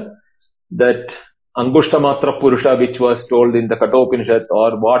 or that Angushtamatra Purusha, which was told in the Kenopanishad,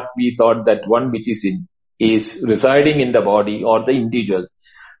 or what we thought that one which is residing in the body or the individual.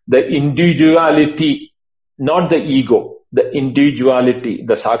 The individuality, not the ego, the individuality,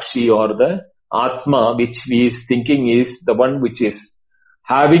 the Sakshi or the Atma, which we is thinking is the one which is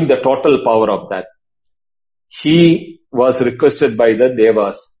having the total power of that. He was requested by the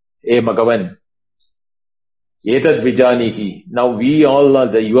Devas, "Hey Magavan, Etad Vijanihi. Now we all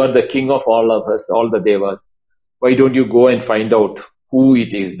are you are the king of all of us, all the Devas. Why don't you go and find out who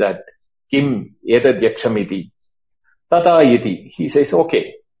it is that Kim Etad Yakshamiti? Tata Iti." He says,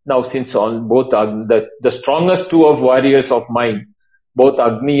 okay. Now since both the strongest two of warriors of mine, both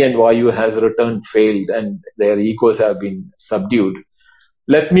Agni and Vayu has returned failed and their egos have been subdued.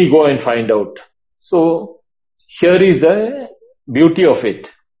 Let me go and find out. So here is the beauty of it.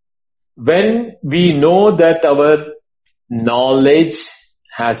 When we know that our knowledge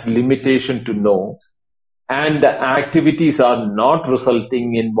has limitation to know, and the activities are not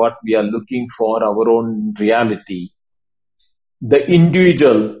resulting in what we are looking for, our own reality, the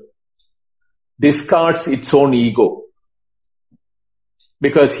individual discards its own ego,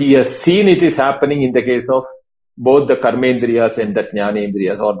 because he has seen it is happening in the case of both the karmendriyas and the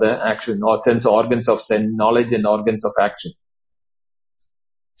jnanendriyas, or the action or sense organs of sense, knowledge and organs of action.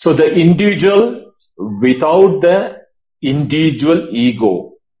 So the individual without the individual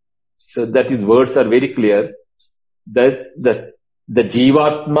ego, so that his words are very clear, that the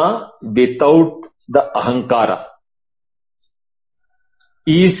Jivatma without the Ahankara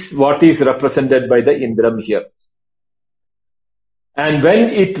is what is represented by the Indram here. And when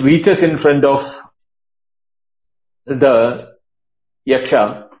it reaches in front of the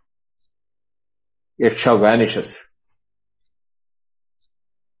Yaksha, Yaksha vanishes.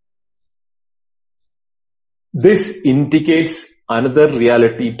 This indicates another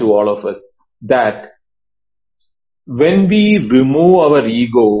reality to all of us, that when we remove our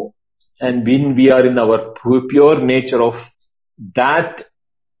ego and when we are in our pure nature of that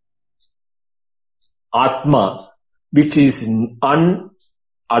Atma, which is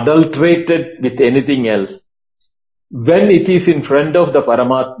unadulterated with anything else, when it is in front of the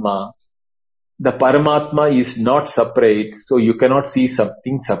Paramatma is not separate, so you cannot see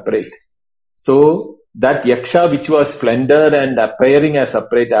something separate. So that Yaksha which was splendor and appearing as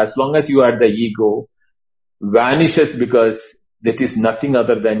separate, as long as you are the ego, vanishes, because that is nothing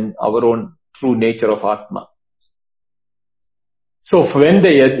other than our own true nature of Atma. So when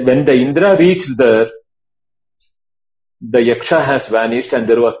the Indra reached there, the Yaksha has vanished and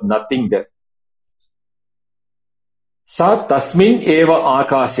there was nothing there. Sa tasmin eva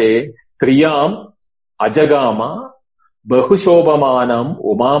akashe striyam ajagama bahushobhamanam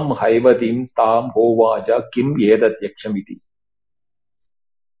umam haivatim tam hovaja kim edat yakshamiti.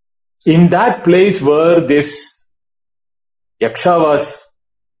 In that place where this Yaksha was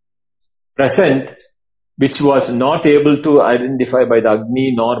present, which was not able to identify by the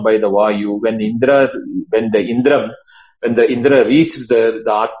Agni nor by the Vayu, when the Indra reached the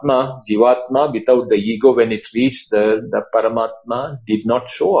Atma, Jivatma, without the ego, when it reached the Paramatma did not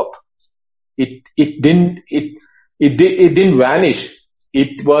show up. It didn't vanish.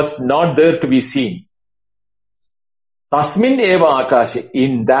 It was not there to be seen. Tasmin eva akashe,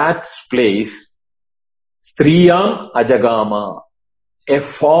 in that place, striyam ajagama, a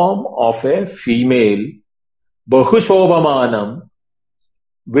form of a female, bahushobhamanam,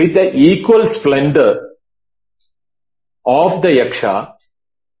 with the equal splendor of the Yaksha,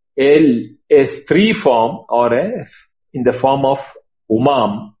 a stree form, or in the form of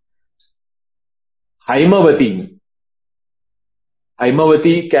Umam, Haimavati.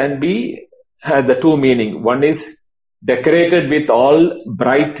 Haimavati has the two meaning. One is decorated with all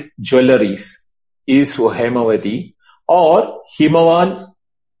bright jewelries, is Haimavati, or Himavan,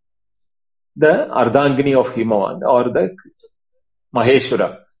 the Ardhangini of Himavan, or the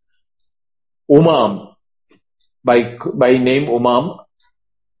Maheshwara. Umam, by name Umam,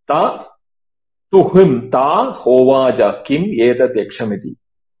 ta, to him, ta hovaja kim etat yakshamiti.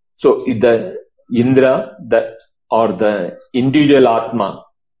 So the Indra, or the individual Atma,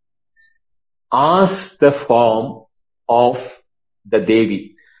 asks the form of the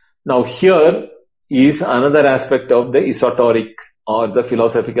Devi. Now here is another aspect of the esoteric or the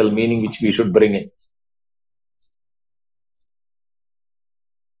philosophical meaning which we should bring in.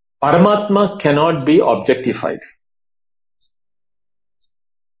 Paramatma cannot be objectified.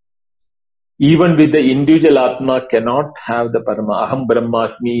 Even with the individual Atma cannot have the Parama. Aham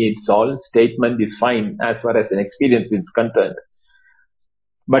Brahmasmi, its all statement is fine as far as an experience is concerned.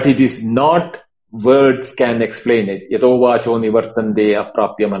 But it is not words can explain it. Yato vacho nivartande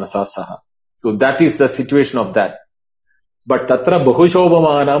aprapya manasasaha. So that is the situation of that. But tatra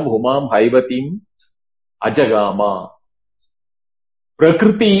bahushobhamanam humam haivatim ajagama.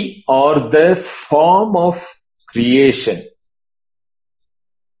 Prakriti, or the form of creation,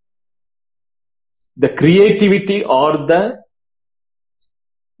 the creativity or that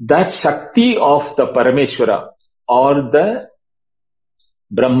Shakti of the Parameshwara or the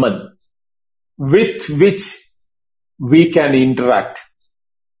Brahman with which we can interact,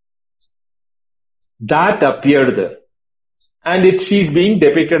 that appeared there. And she is being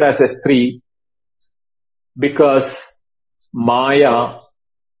depicted as a Stree because Maya,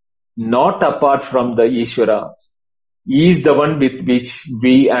 not apart from the Ishvara, is the one with which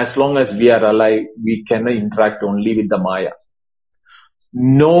we, as long as we are alive, we can interact only with the Maya.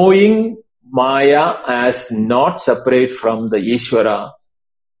 Knowing Maya as not separate from the Ishvara,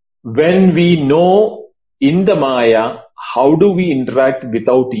 when we know in the Maya how do we interact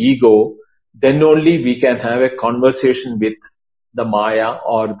without ego, then only we can have a conversation with the Maya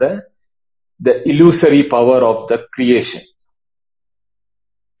or the illusory power of the creation.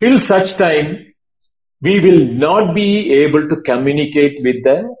 Till such time, we will not be able to communicate with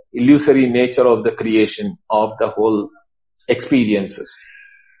the illusory nature of the creation of the whole experiences.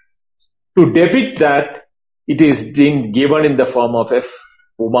 To depict that, it is being given in the form of a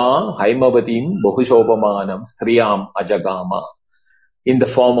Uma Haimavatim Bahushobhamanam Sriyam Ajagama, in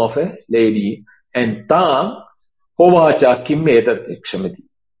the form of a lady, and Tam Hovacha Kim Etat Yakshamati.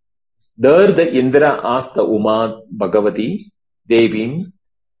 There the Indra asked the Uma Bhagavati Devim,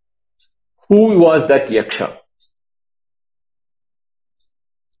 who was that Yaksha?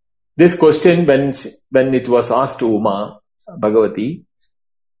 This question, when it was asked to Uma Bhagavati,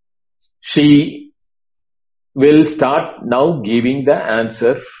 she will start now giving the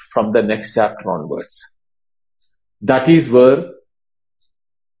answer from the next chapter onwards. That is where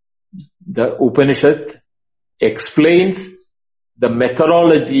the Upanishad explains the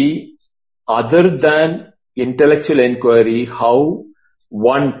methodology other than intellectual inquiry, how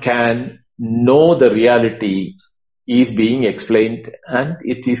one can know the reality is being explained, and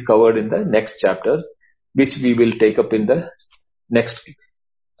it is covered in the next chapter, which we will take up in the next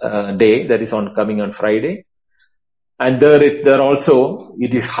day, that is coming on Friday. And there also,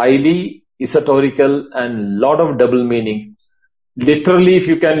 it is highly esoterical and lot of double meanings. Literally, if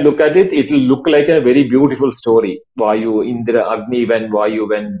you can look at it, it will look like a very beautiful story. Vayu, Indra, Agni, when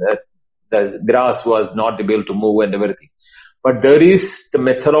the grass was not able to move and everything. But there is the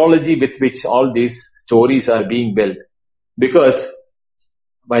methodology with which all these stories are being built. Because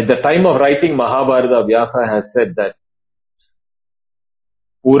by the time of writing Mahabharata, Vyasa has said that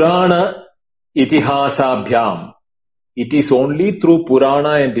Purana Itihasabhyam, it is only through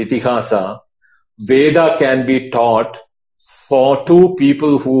Purana and Itihasa Veda can be taught for two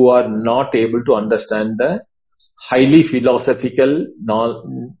people who are not able to understand the highly philosophical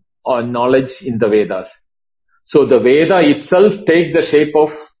knowledge in the Vedas. So the Veda itself takes the shape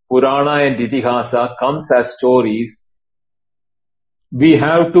of Purana and Itihasa, comes as stories. We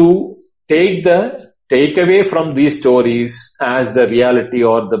have to take away from these stories as the reality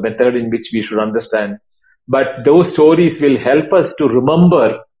or the method in which we should understand. But those stories will help us to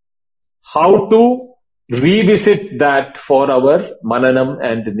remember how to revisit that for our Mananam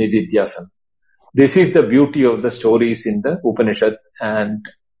and Nididhyasana. This is the beauty of the stories in the Upanishad and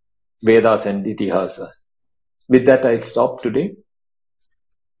Vedas and Itihasa. With that, I'll stop today.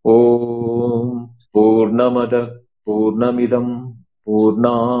 Om Purnamada Purnamidam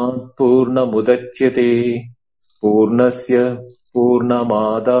Purnat Purnamudachyate Purnasya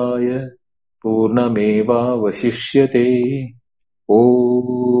Purnamadaya Purnameva Vasishyate.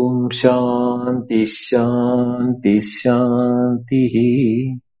 Om Shanti Shanti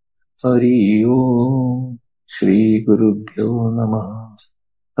Shanti. Hari Om. Shri Gurubhyo Namah.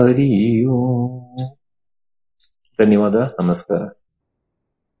 Hari Om. Dhanyawada. Namaskara.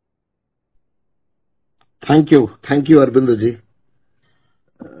 Thank you, Arbindoji,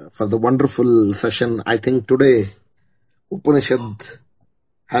 for the wonderful session. I think today Upanishad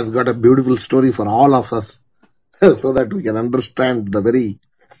has got a beautiful story for all of us, so that we can understand the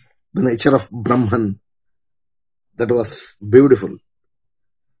nature of Brahman. That was beautiful.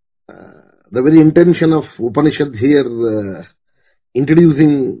 The very intention of Upanishad here,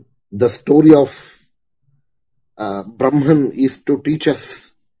 introducing the story of Brahman, is to teach us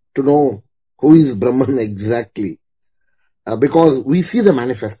to know who is Brahman exactly. Because we see the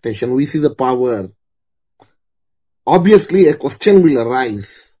manifestation, we see the power. Obviously, a question will arise.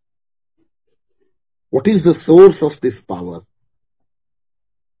 What is the source of this power?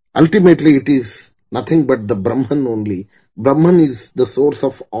 Ultimately, it is nothing but the Brahman only. Brahman is the source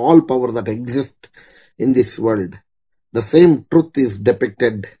of all power that exists in this world. The same truth is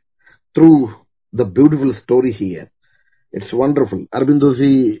depicted through the beautiful story here. It's wonderful.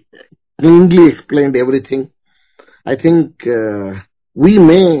 Arbindoji cleanly explained everything. I think we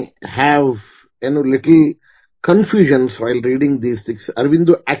may have little confusions while reading these things.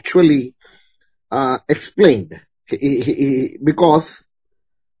 Arvindo actually explained because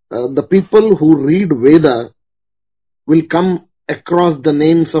the people who read Veda will come across the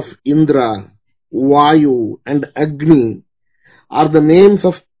names of Indra, Vayu and Agni are the names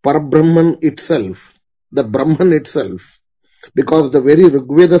of Parabrahman itself, the Brahman itself, because the very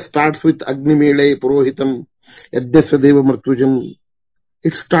Rigveda starts with Agni Mele Purohitam Yadhyasya Deva Martujam.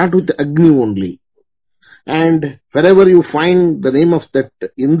 It starts with Agni only. And wherever you find the name of that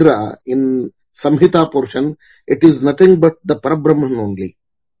Indra in Samhita portion, it is nothing but the Parabrahman only.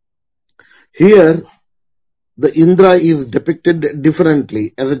 Here, the Indra is depicted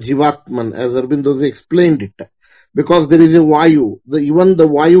differently as a Jivatman, as Arbindoji explained it, because there is a Vayu. Even the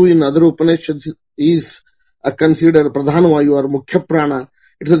Vayu in other Upanishads is considered Pradhan Vayu or Mukhya Prana.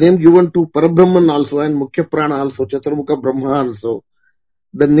 It's a name given to Parabrahman also and Mukhya Prana also, Chaturmukha Brahma also.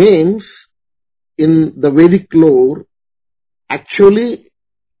 The names in the Vedic lore actually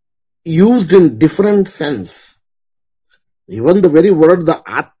used in different sense. Even the very word, the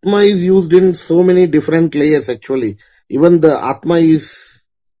Atma, is used in so many different layers actually. Even the Atma is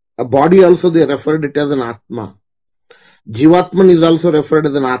a body also, they referred it as an Atma. Jivatman is also referred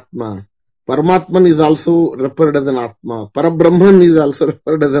as an Atma. Paramatman is also referred as an Atma. Parabrahman is also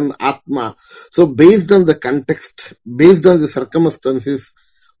referred as an Atma. So based on the context, based on the circumstances,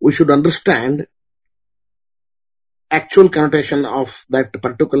 we should understand actual connotation of that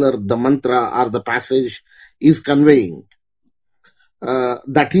particular, the mantra or the passage is conveying.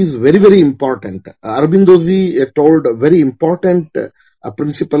 That is very, very important. Arbindoji told a very important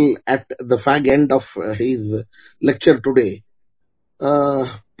principle at the fag end of his lecture today.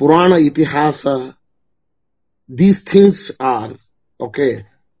 Purana, Itihasa, these things are, okay,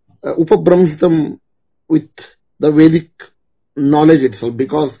 Upabrahmitam with the Vedic knowledge itself,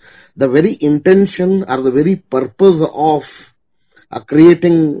 because the very intention or the very purpose of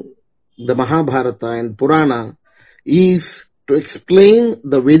creating the Mahabharata and Purana is to explain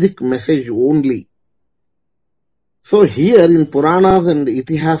the Vedic message only. So here in Puranas and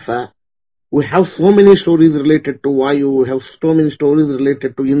Itihasa, we have so many stories related to Vayu, we have so many stories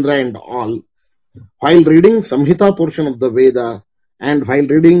related to Indra and all. While reading Samhita portion of the Veda and while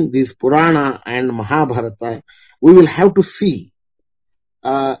reading this Purana and Mahabharata, we will have to see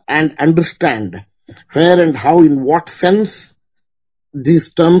and understand where and how, in what sense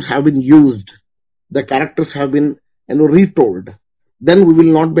these terms have been used, the characters have been retold. Then we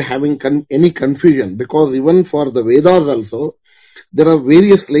will not be having any confusion, because even for the Vedas also, there are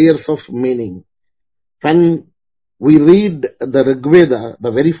various layers of meaning. When we read the Rigveda,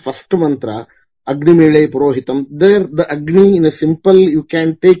 the very first mantra, Agni Mele Purohitam, there the Agni, in a simple, you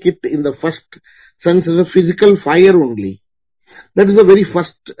can take it in the first sense as a physical fire only. That is the very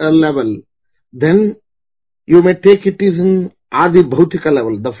first level. Then you may take it is in Adi Bhautika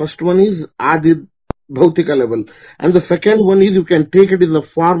level. The first one is Adi Bhautika level. And the second one is you can take it in the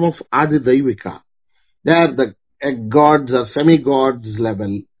form of Adi Daivika. They are the gods or semi-gods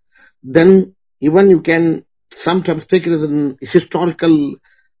level. Then even you can sometimes take it as an historical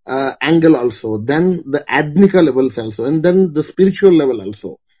angle also. Then the Adnika levels also. And then the spiritual level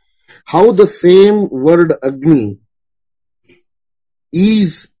also. How the same word Agni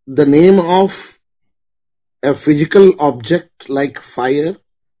is the name of a physical object like fire,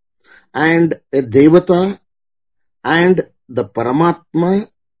 and a Devata, and the Paramatma,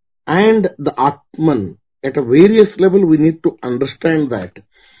 and the Atman. At a various level, we need to understand that.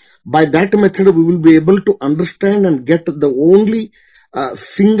 By that method, we will be able to understand and get the only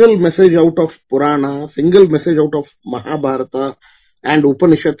single message out of Purana, single message out of Mahabharata and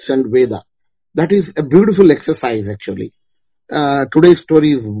Upanishads and Veda. That is a beautiful exercise actually. Today's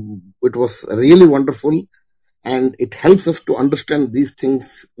story, it was really wonderful, and it helps us to understand these things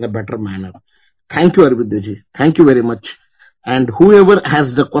in a better manner. Thank you, Arvidji. Thank you very much. And whoever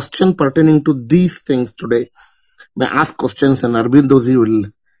has the question pertaining to these things today may ask questions, and Arbindoji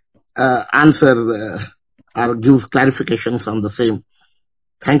will answer or give clarifications on the same.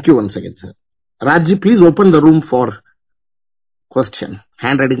 Thank you once again, sir. Rajji, please open the room for question,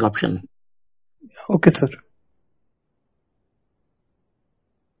 handwriting option. Okay, sir.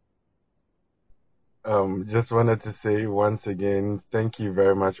 Just wanted to say once again, thank you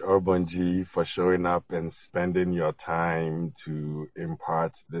very much, Orbonji, for showing up and spending your time to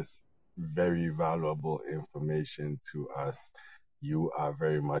impart this very valuable information to us. You are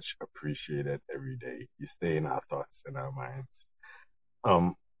very much appreciated every day. You stay in our thoughts and our minds.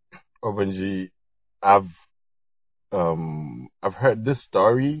 Um, Obanji, I've I've heard this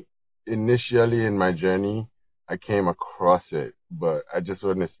story initially in my journey. I came across it, but I just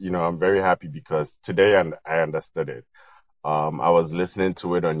want to, I'm very happy because today I understood it. I was listening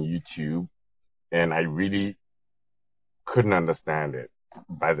to it on YouTube, and I really couldn't understand it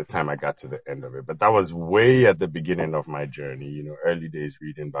by the time I got to the end of it. But that was way at the beginning of my journey, early days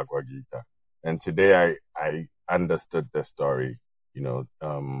reading Bhagavad Gita. And today I understood the story, the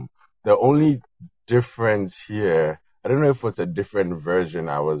only difference here, I don't know if it's a different version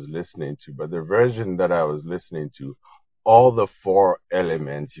I was listening to, but the version that I was listening to, all the four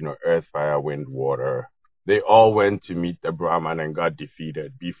elements, earth, fire, wind, water, they all went to meet the Brahman and got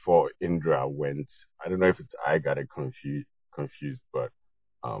defeated before Indra went. I don't know if I got it confused, but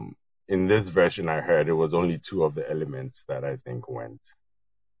in this version I heard it was only two of the elements that I think went.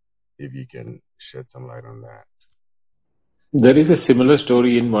 If you can shed some light on that. There is a similar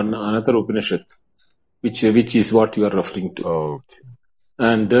story in another Upanishad, which is what you are referring to. Okay.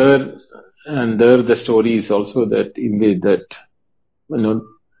 And there the story is also that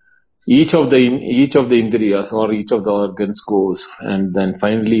each of the indriyas or each of the organs goes, and then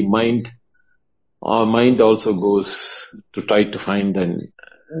finally our mind also goes to try to find. And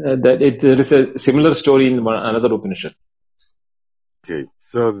there is a similar story in another Upanishad. Okay,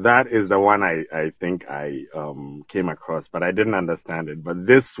 so that is the one I think I came across, but I didn't understand it. But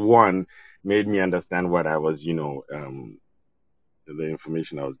this one made me understand what I was, the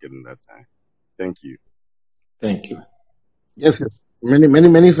information I was getting that time. Thank you. Thank you. Yes, yes.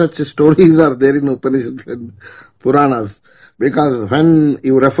 Many such stories are there in Upanishads and Puranas. Because when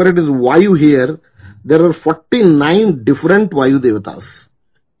you refer it as Vayu here, there are 49 different Vayu Devatas,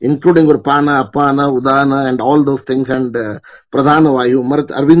 including Urpana, Apana, Udana, and all those things, and Pradhana Vayu.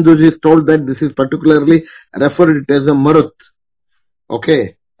 Arvindoji is told that this is particularly referred as a Marut.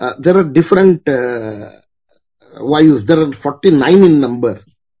 Okay. There are different Vayus. There are 49 in number.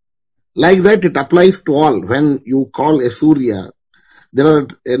 Like that, it applies to all. When you call a Surya, there are,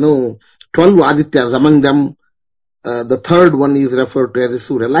 12 Adityas. Among them, the third one is referred to as a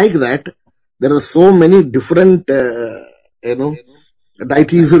Surya. Like that, there are so many different, deities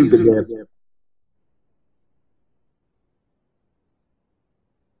will be there.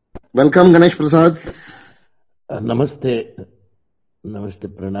 Welcome, Ganesh Prasad. Namaste,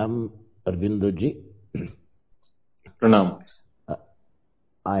 Pranam, Arvindoji. Pranam.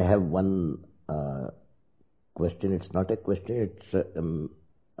 I have one question. It's not a question. It's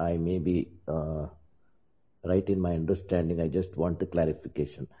I may be right in my understanding. I just want a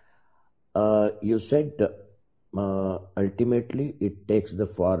clarification. You said ultimately it takes the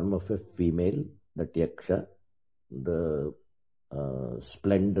form of a female, that Yaksha, the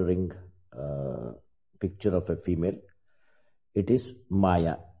splendoring picture of a female. It is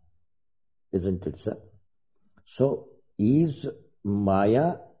Maya, isn't it, sir? So, is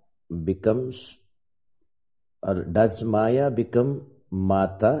Maya becomes, or does Maya become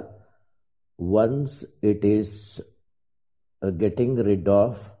Mata once it is getting rid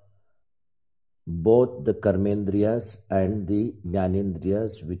of both the Karmendriyas and the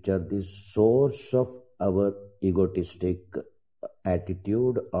Jnanendriyas, which are the source of our egotistic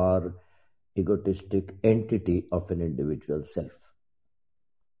attitude or egotistic entity of an individual self?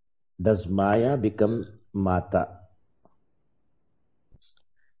 Does Maya become Mata,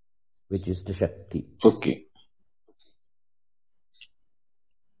 which is the Shakti? Okay.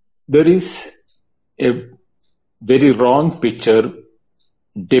 There is a very wrong picture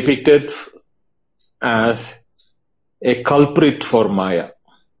depicted as a culprit for Maya.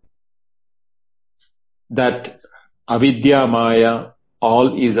 That avidya Maya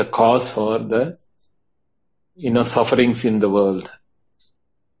all is a cause for the sufferings in the world.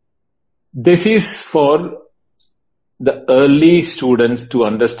 This is for the early students to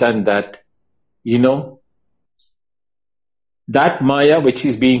understand that that Maya which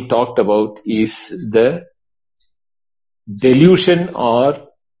is being talked about is the delusion or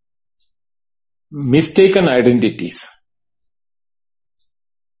mistaken identities.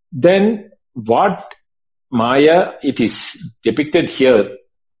 Then what Maya it is depicted here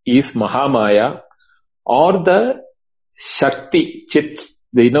is Mahamaya or the Shakti, Chit,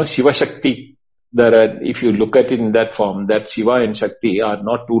 Shiva Shakti. If you look at it in that form, that Shiva and Shakti are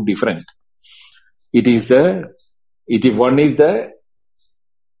not too different. One is the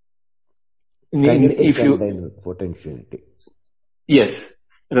kinetic potentiality. Yes,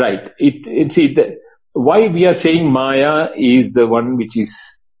 right. Why we are saying Maya is the one which is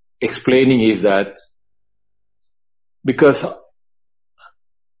explaining is that because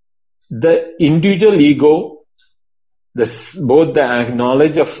the individual ego, both the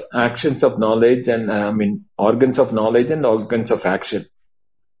knowledge of actions of knowledge and organs of knowledge and organs of action,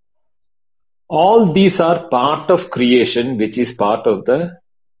 all these are part of creation, which is part of the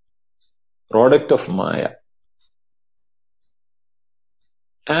product of Maya.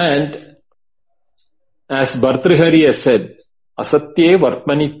 And as Bhartrihari has said, asatye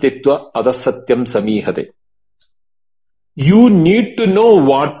vartmanititva adasatyam samihade. You need to know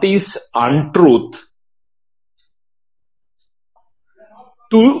what is untruth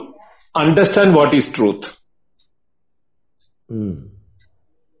to understand what is truth.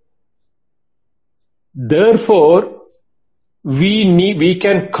 Therefore, we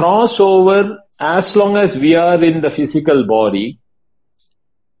can cross over as long as we are in the physical body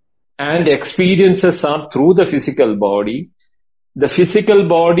and experiences are through the physical body. The physical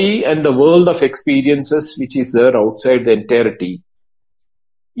body and the world of experiences which is there outside the entirety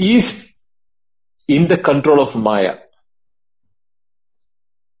is in the control of Maya.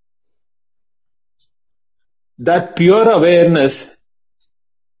 That pure awareness,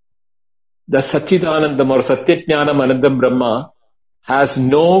 the Satchidanandam or Satyajnanam Anandam Brahma, has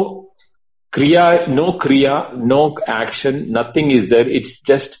no kriya, no action, nothing is there. It's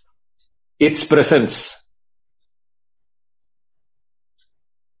just its presence.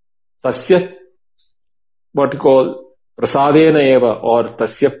 Tasya, what you call prasadena eva, or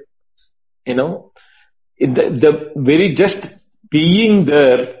tasya, the very just being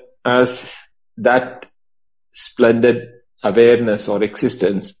there as that splendid awareness or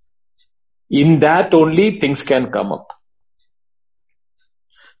existence, in that only things can come up.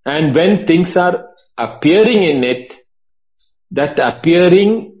 And when things are appearing in it, that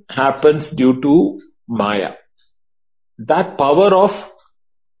appearing happens due to Maya. That power of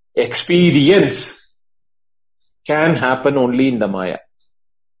experience can happen only in the Maya.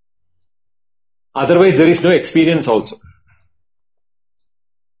 Otherwise, there is no experience also.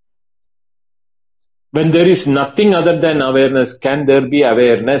 When there is nothing other than awareness, can there be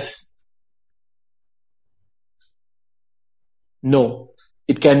awareness? No.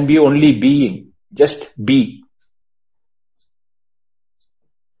 It can be only being. Just be.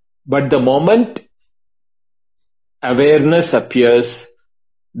 But the moment awareness appears,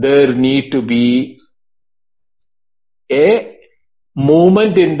 there need to be a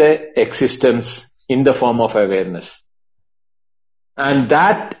movement in the existence in the form of awareness. And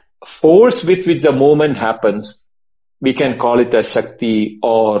that force with which the movement happens, we can call it as Shakti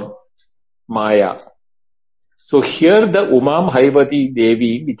or Maya. So here the Umam Haivati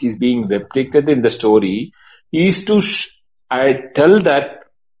Devi, which is being replicated in the story, is to tell that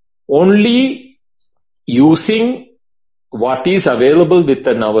only using what is available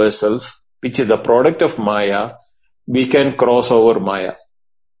within ourselves, which is the product of Maya, we can cross over Maya.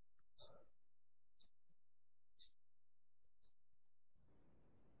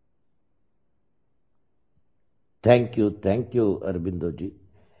 Thank you, Arbindoji.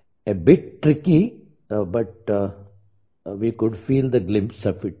 A bit tricky, but we could feel the glimpse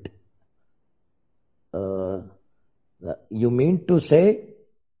of it. You mean to say,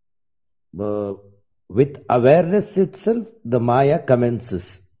 with awareness itself, the Maya commences.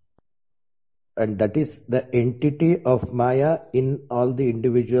 And that is the entity of Maya in all the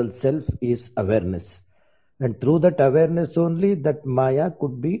individual self is awareness. And through that awareness only, that Maya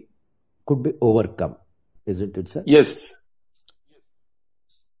could be overcome. Isn't it, sir? Yes.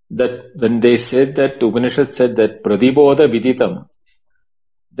 That when they said that, Upanishad said that Pradibodha Viditam,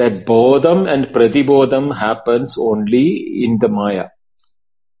 that Bodham and Pradibodham happens only in the Maya.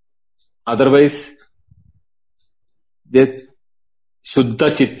 Otherwise, the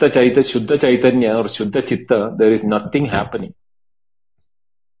Shuddha Chaitanya or Shuddha Chitta, there is nothing happening.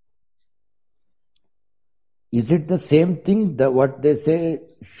 Is it the same thing, what they say,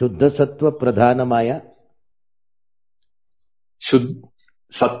 Shuddha Sattva Pradhana Maya?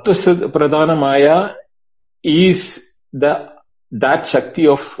 Sattva Pradhana Maya is that Shakti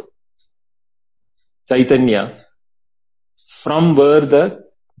of Chaitanya from where the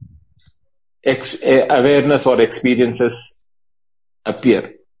awareness or experiences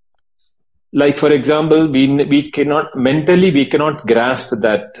appear. Like for example, we cannot grasp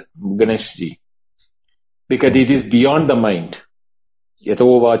that Ganeshji because it is beyond the mind.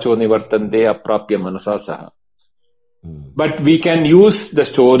 Yato vacho nivartante aprapya manasa saha. But we can use the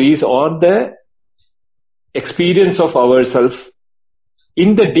stories or the experience of ourselves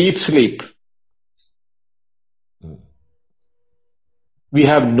in the deep sleep. We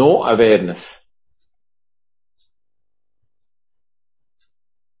have no awareness.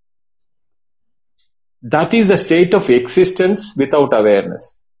 That is the state of existence without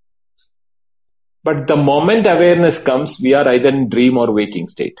awareness. But the moment awareness comes, we are either in dream or waking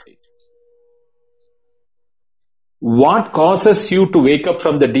state. What causes you to wake up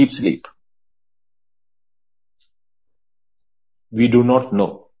from the deep sleep? We do not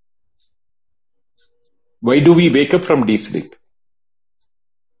know. Why do we wake up from deep sleep?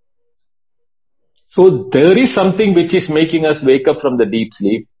 So there is something which is making us wake up from the deep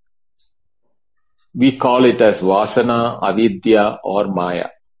sleep. We call it as vasana, avidya or maya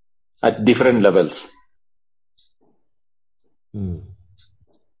at different levels.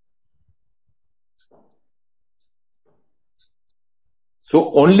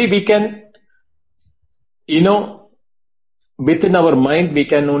 So only we can, within our mind, we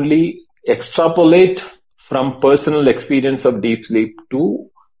can only extrapolate from personal experience of deep sleep to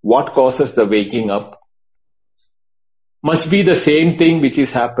what causes the waking up. Must be the same thing which is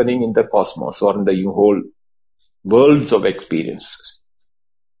happening in the cosmos or in the whole worlds of experiences.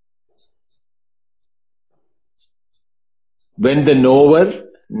 When the knower,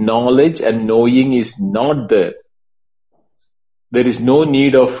 knowledge and knowing is not there, there is no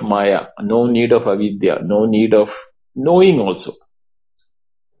need of maya, no need of avidya, no need of knowing also.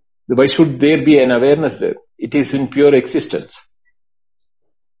 Why should there be an awareness there? It is in pure existence.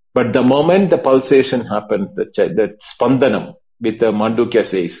 But the moment the pulsation happens, the spandanam, with the Mandukya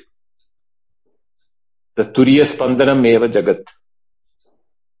says, the turiya spandanam eva jagat.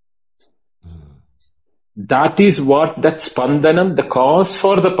 That is what, that spandanam, the cause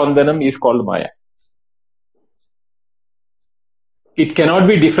for the pandanam is called maya. It cannot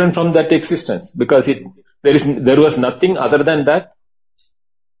be different from that existence because there was nothing other than that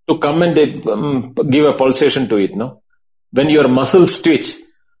to come and give a pulsation to it. No, when your muscles twitch,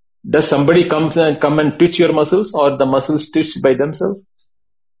 does somebody come and twitch your muscles, or the muscles twitch by themselves?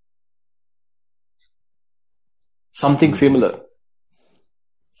 Something similar.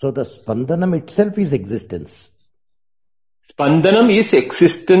 So the spandanam itself is existence. Spandanam is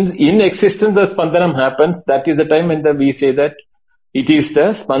existence. In existence, the spandanam happens. That is the time when we say that it is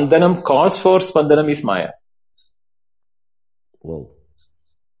the spandanam. Cause for spandanam is maya. Wow.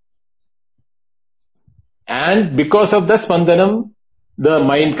 And because of the spandanam, the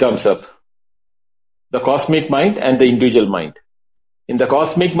mind comes up. The cosmic mind and the individual mind. In the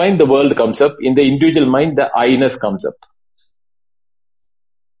cosmic mind, the world comes up. In the individual mind, the I-ness comes up.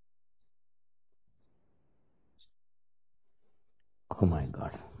 Oh my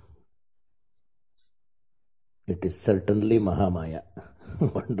God. It is certainly Mahamaya.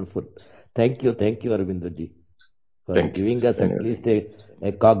 Wonderful. Thank you, Arvindaji, for giving us at least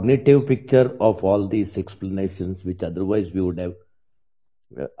a cognitive picture of all these explanations, which otherwise we would have.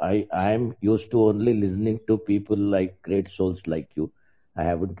 I am used to only listening to people like great souls like you. I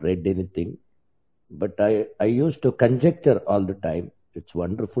haven't read anything, but I used to conjecture all the time. It's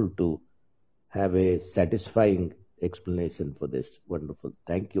wonderful to have a satisfying explanation for this. Wonderful.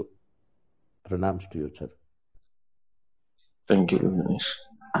 Thank you. Pranams to you, sir. Thank you,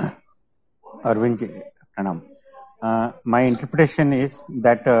 Ganesh. Arvind, Pranam. My interpretation is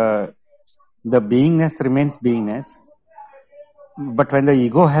that the beingness remains beingness, but when the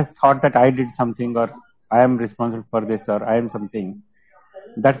ego has thought that I did something, or I am responsible for this, or I am something,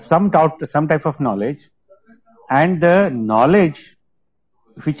 that's some type of knowledge, and the knowledge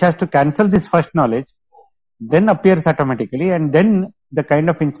which has to cancel this first knowledge then appears automatically, and then the kind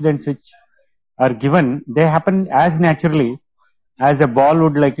of incidents which are given, they happen as naturally as a ball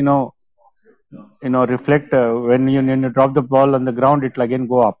would, like, reflect when you drop the ball on the ground, it will again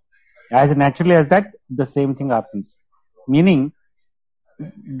go up. As naturally as that, the same thing happens. Meaning,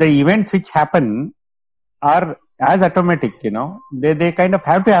 the events which happen are as automatic, they kind of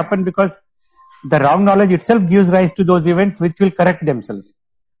have to happen because the wrong knowledge itself gives rise to those events which will correct themselves.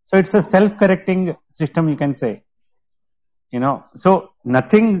 So it's a self-correcting system, you can say. So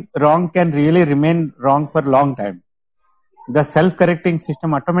nothing wrong can really remain wrong for a long time. The self-correcting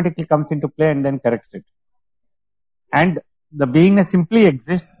system automatically comes into play and then corrects it. And the beingness simply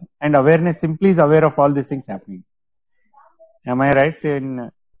exists, and awareness simply is aware of all these things happening. Am I right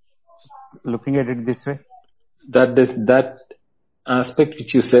in looking at it this way? That aspect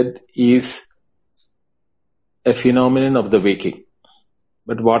which you said is a phenomenon of the waking.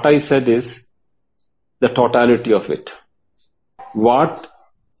 But what I said is the totality of it. What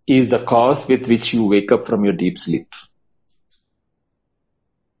is the cause with which you wake up from your deep sleep?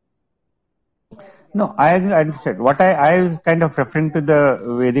 No, I understand. What I was kind of referring to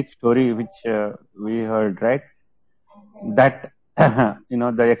the Vedic story which we heard, right? That, the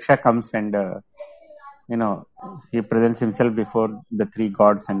Yaksha comes and, he presents himself before the three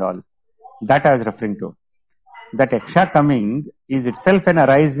gods and all. That I was referring to. That Yaksha coming is itself an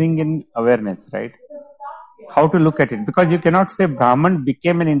arising in awareness, right? How to look at it? Because you cannot say Brahman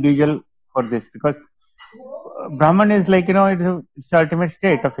became an individual for this, because Brahman is like, it's the ultimate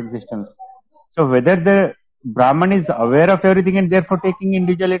state of existence. So whether the Brahman is aware of everything and therefore taking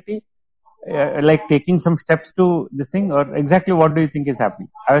individuality, like taking some steps to this thing, or exactly what do you think is happening?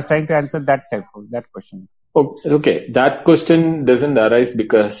 I was trying to answer that question. Okay, that question doesn't arise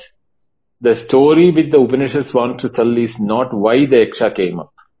because the story which the Upanishads want to tell is not why the Yaksha came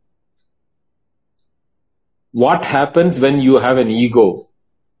up. What happens when you have an ego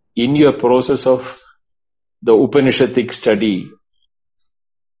in your process of the Upanishadic study?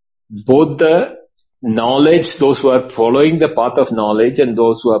 Both the knowledge, those who are following the path of knowledge and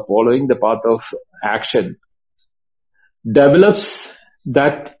those who are following the path of action, develops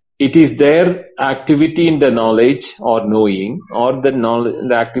that it is their activity in the knowledge or knowing, or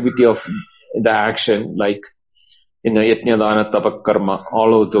the activity of the action, like yajna, dana, tapa, karma,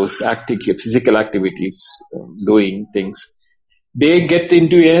 all of those physical activities, doing things. They get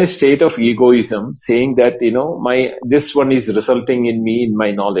into a state of egoism, saying that, this one is resulting in me in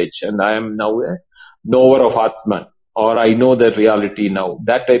my knowledge, and I am now a knower of Atman, or I know the reality now.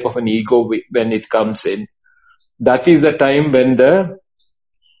 That type of an ego, when it comes in, that is the time when the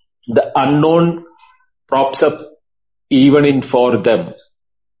unknown props up even in for them.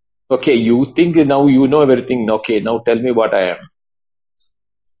 Okay, you think now you know everything. Okay, now tell me what I am.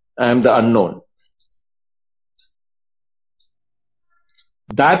 I am the unknown.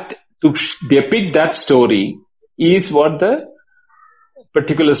 That, to depict that story, is what the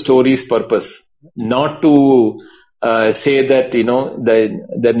particular story's purpose. Not to say that,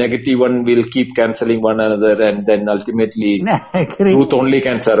 the negative one will keep cancelling one another, and then ultimately truth only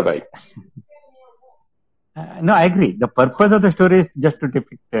can survive. No, I agree. The purpose of the story is just to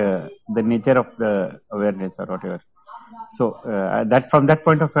depict the nature of the awareness or whatever. So that from that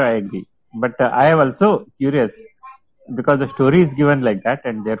point of view, I agree. But I am also curious, because the story is given like that,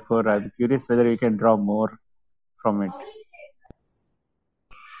 and therefore I'm curious whether you can draw more from it.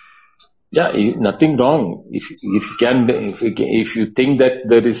 Yeah, nothing wrong. If you think that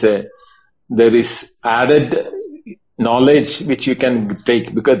there is added knowledge which you can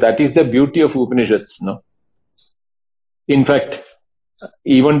take, because that is the beauty of Upanishads, no? In fact,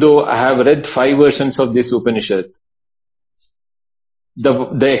 even though I have read 5 versions of this Upanishad,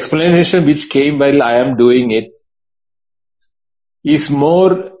 the explanation which came while I am doing it is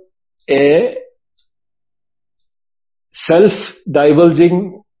more a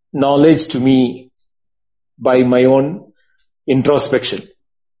self-divulging knowledge to me by my own introspection.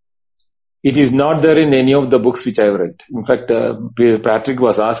 It is not there in any of the books which I have read. In fact, Patrick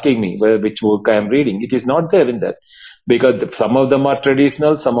was asking me which book I am reading. It is not there in that, because some of them are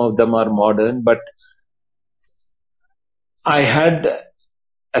traditional, some of them are modern, but I had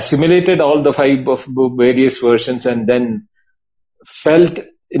assimilated all the 5 of various versions, and then felt,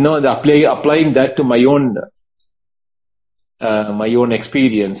 applying that to my own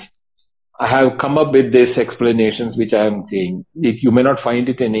experience. I have come up with these explanations which I am saying. You may not find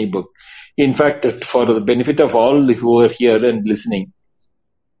it in any book. In fact, for the benefit of all who are here and listening,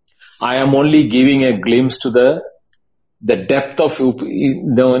 I am only giving a glimpse to the depth of,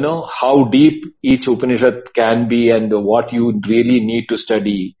 how deep each Upanishad can be, and what you really need to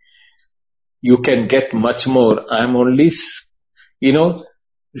study. You can get much more. I am only,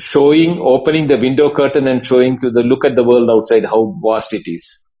 opening the window curtain and showing to look at the world outside, how vast it is.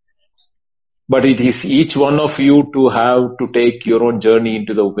 But it is each one of you to have to take your own journey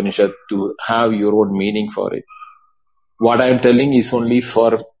into the Upanishad, to have your own meaning for it. What I am telling is only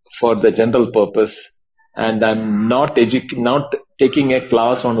for the general purpose, and I'm not taking a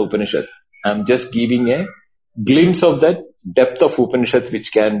class on Upanishad. I'm just giving a glimpse of that depth of Upanishad which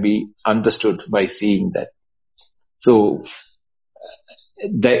can be understood by seeing that. So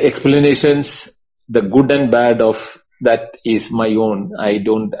the explanations, the good and bad of that is my own. I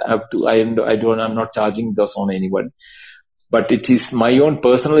don't have to. I'm not charging those on anyone. But it is my own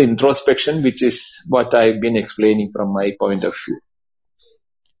personal introspection, which is what I've been explaining from my point of view.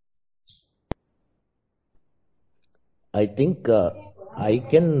 I think I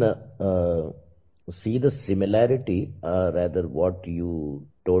can see the similarity, rather what you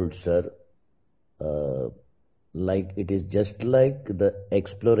told, sir. Like it is just like the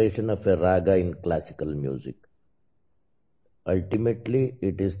exploration of a raga in classical music. Ultimately,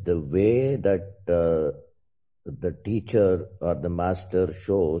 it is the way that the teacher or the master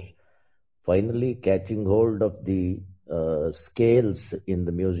shows, finally catching hold of the scales in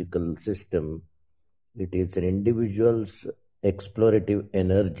the musical system. It is an individual's explorative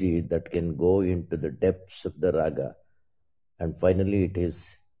energy that can go into the depths of the raga, and finally it is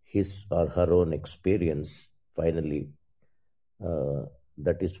his or her own experience. Finally, uh,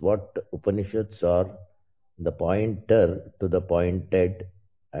 that is what Upanishads are, the pointer to the pointed,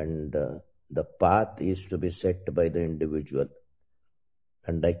 and the path is to be set by the individual.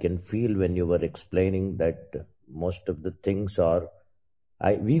 And I can feel when you were explaining that most of the things are,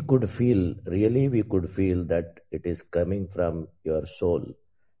 we could feel, really we could feel that it is coming from your soul.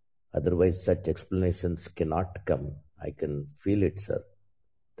 Otherwise, such explanations cannot come. I can feel it, sir.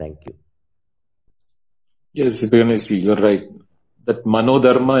 Thank you. Yes, Bhuvaneshi, you're right. That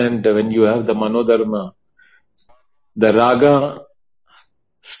manodharma, and when you have the manodharma, the raga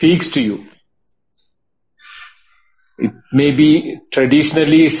speaks to you. It may be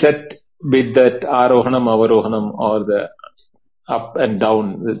traditionally set with that arohanam, avarohanam, or the up and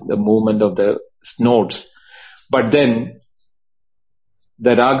down, the movement of the notes. But then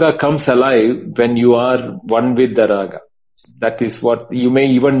the raga comes alive when you are one with the raga. That is what you may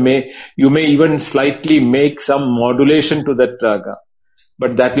even slightly make some modulation to that raga,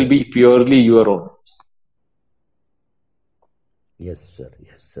 but that will be purely your own. Yes, sir.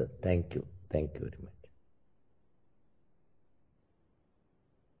 Yes, sir. Thank you. Thank you very much.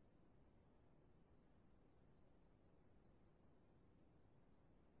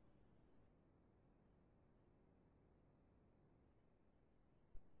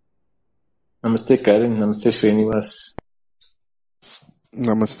 Namaste, Karen. Namaste, Srinivas.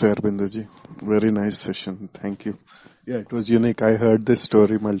 Namaste, Arvindaji. Very nice session. Thank you. Yeah, it was unique. I heard this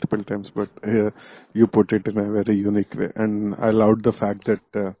story multiple times, but you put it in a very unique way. And I loved the fact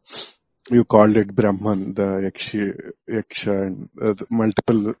that you called it Brahman, the Yaksha, and the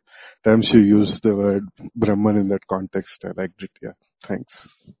multiple times you used the word Brahman in that context. I liked it. Yeah, thanks.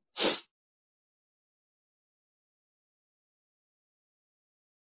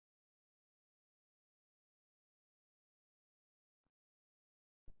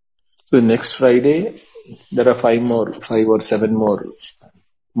 So next Friday, there are 5 or 7 more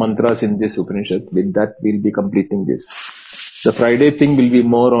mantras in this Upanishad. With that, we'll be completing this. The Friday thing will be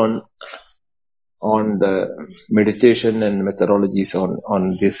more on the meditation and methodologies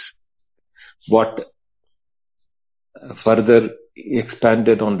on this. What further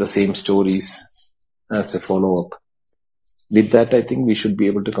expanded on the same stories as a follow-up. With that, I think we should be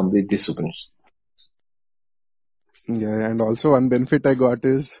able to complete this Upanishad. Yeah, and also one benefit I got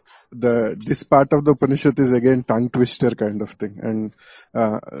is this part of the Upanishad is again tongue twister kind of thing, and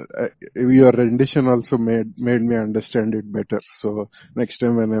your rendition also made me understand it better. So next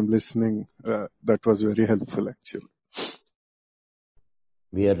time when I'm listening, that was very helpful actually.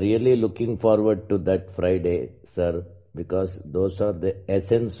 We are really looking forward to that Friday, sir, because those are the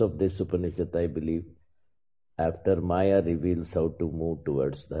essence of this Upanishad, I believe. After Maya reveals how to move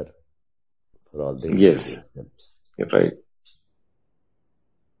towards her for all the Yes, individuals. you're right.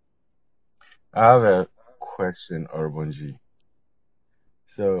 I have a question, Urbanji.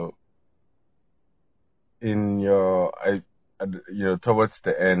 So, in towards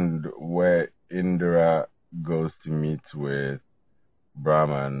the end where Indra goes to meet with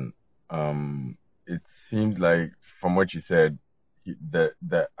Brahman, it seems like from what you said,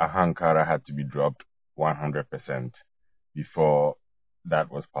 the ahankara had to be dropped 100% before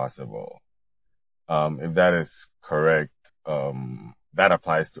that was possible. If that is correct, that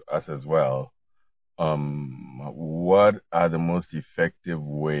applies to us as well. What are the most effective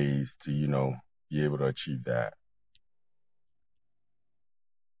ways to, be able to achieve that?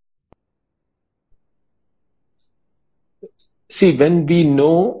 See, when we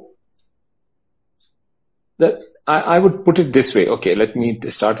know that, I would put it this way. Okay, let me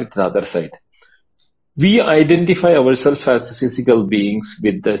start it the other side. We identify ourselves as physical beings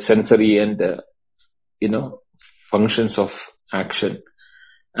with the sensory and functions of action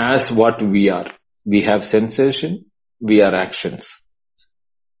as what we are. We have sensation, we are actions.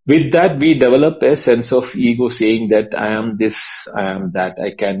 With that, we develop a sense of ego saying that I am this, I am that,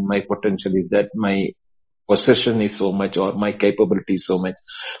 my potential is that, my possession is so much, or my capability is so much.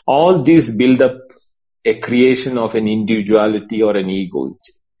 All these build up a creation of an individuality or an ego.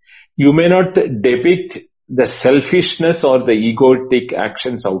 You may not depict the selfishness or the egotic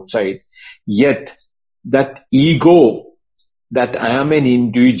actions outside, yet that ego, that I am an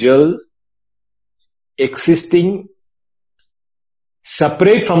individual existing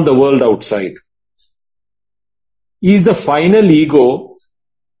separate from the world outside, is the final ego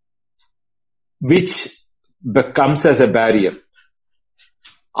which becomes as a barrier.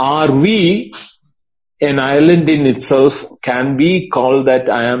 Are we an island in itself? Can we call that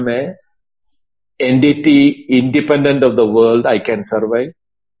I am entity independent of the world, I can survive.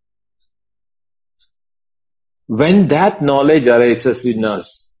 When that knowledge arises in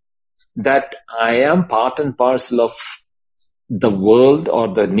us, that I am part and parcel of the world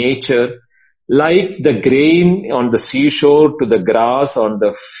or the nature, like the grain on the seashore, to the grass on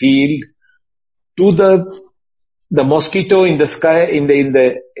the field, to the mosquito in the sky, in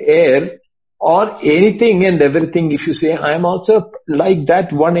the air, or anything and everything. If you say, I am also like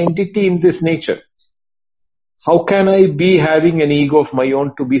that one entity in this nature, how can I be having an ego of my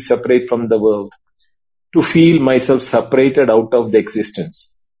own to be separate from the world, to feel myself separated out of the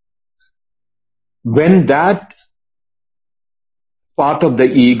existence? When that part of the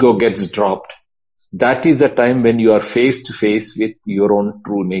ego gets dropped, that is the time when you are face to face with your own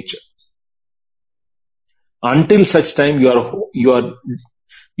true nature. Until such time, you are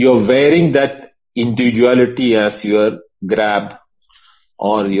wearing that individuality as your grab,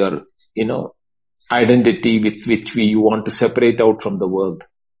 or your identity with which you want to separate out from the world.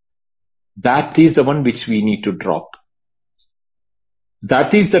 That is the one which we need to drop.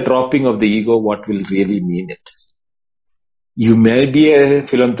 That is the dropping of the ego, what will really mean it. You may be a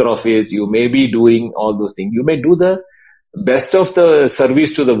philanthropist, you may be doing all those things. You may do the best of the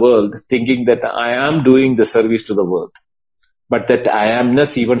service to the world, thinking that I am doing the service to the world. But that I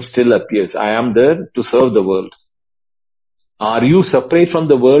amness even still appears. I am there to serve the world. Are you separate from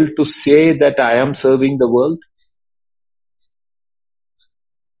the world to say that I am serving the world?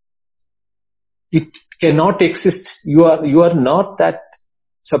 It cannot exist. You are not that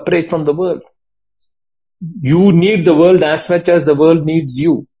separate from the world. You need the world as much as the world needs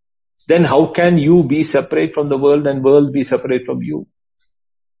you. Then how can you be separate from the world and world be separate from you?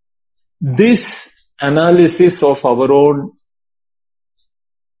 This analysis of our own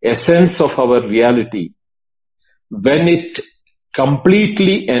essence of our reality, when it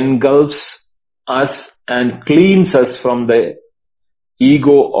completely engulfs us and cleans us from the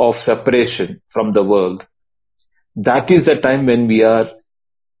ego of separation from the world, that is the time when we are,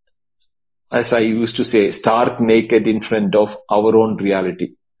 as I used to say, stark naked in front of our own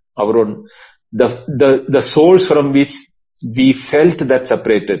reality, our own, the source from which we felt that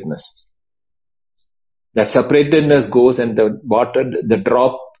separatedness. That separatedness goes, and the water,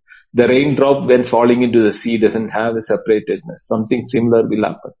 the raindrop when falling into the sea doesn't have a separatedness. Something similar will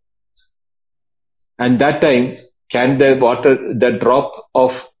happen. And that time, can the drop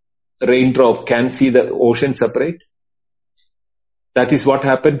of raindrop can see the ocean separate? That is what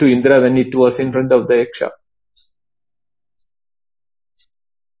happened to Indra when it was in front of the Yaksha.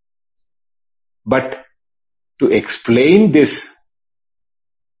 But to explain this,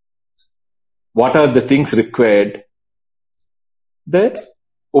 what are the things required? The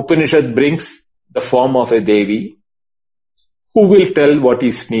Upanishad brings the form of a Devi who will tell what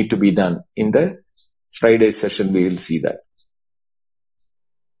is need to be done. In the Friday session, we will see that.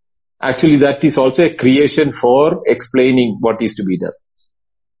 Actually, that is also a creation for explaining what is to be done.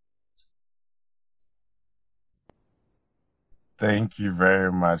 Thank you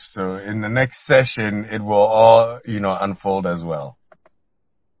very much. So in the next session, it will all, unfold as well.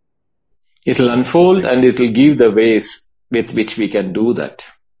 It will unfold, and it will give the ways with which we can do that.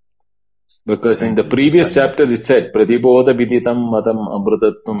 Because in the previous chapter it said, Pratibodha viditam madam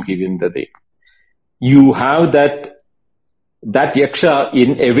amrutatvam hivindade. You have that Yaksha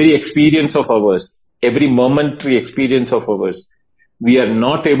in every experience of ours, every momentary experience of ours. We are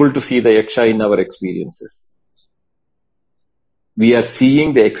not able to see the Yaksha in our experiences. We are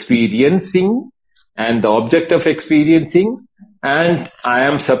seeing the experiencing and the object of experiencing, and I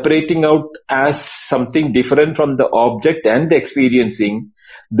am separating out as something different from the object and the experiencing.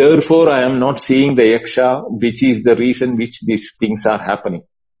 Therefore, I am not seeing the Yaksha, which is the reason which these things are happening.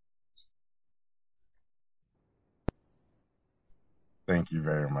 Thank you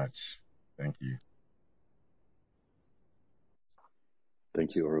very much. Thank you.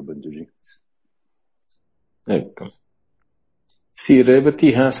 Thank you, Aurobindo. Welcome. See,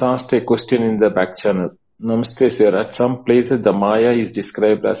 Revati has asked a question in the back channel. Namaste, sir. At some places, the Maya is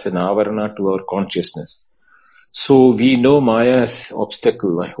described as an avarana to our consciousness. So we know Maya as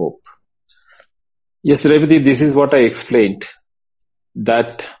obstacle, I hope. Yes, Revati, this is what I explained.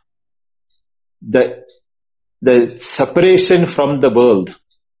 That the separation from the world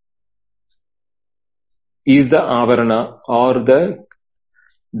is the avarana, or the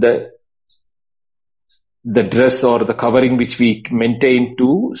dress or the covering which we maintain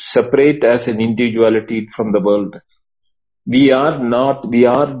to separate as an individuality from the world. We are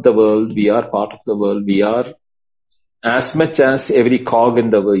the world, we are part of the world, we are as much as every cog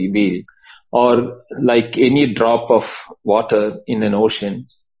in the wheel, or like any drop of water in an ocean.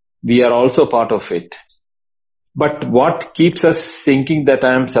 We are also part of it. But what keeps us thinking that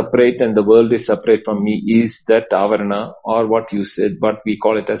I am separate and the world is separate from me is that avarana, or what you said, what we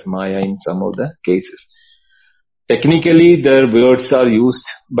call it as maya in some of the cases. Technically, the words are used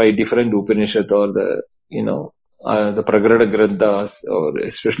by different Upanishad or the Pragrada Granthas, or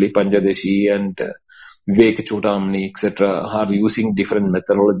especially Panchadashi and Vivek Chudamani, etc., are using different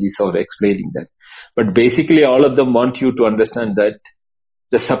methodologies or explaining that. But basically, all of them want you to understand that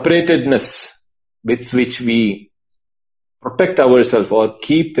the separatedness with which we protect ourselves or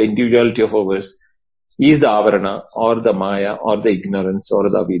keep the individuality of ours is the avarana or the maya or the ignorance or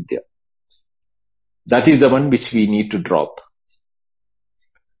the avidya. That is the one which we need to drop.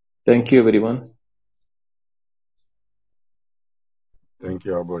 Thank you, everyone. Thank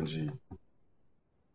you, Abonji.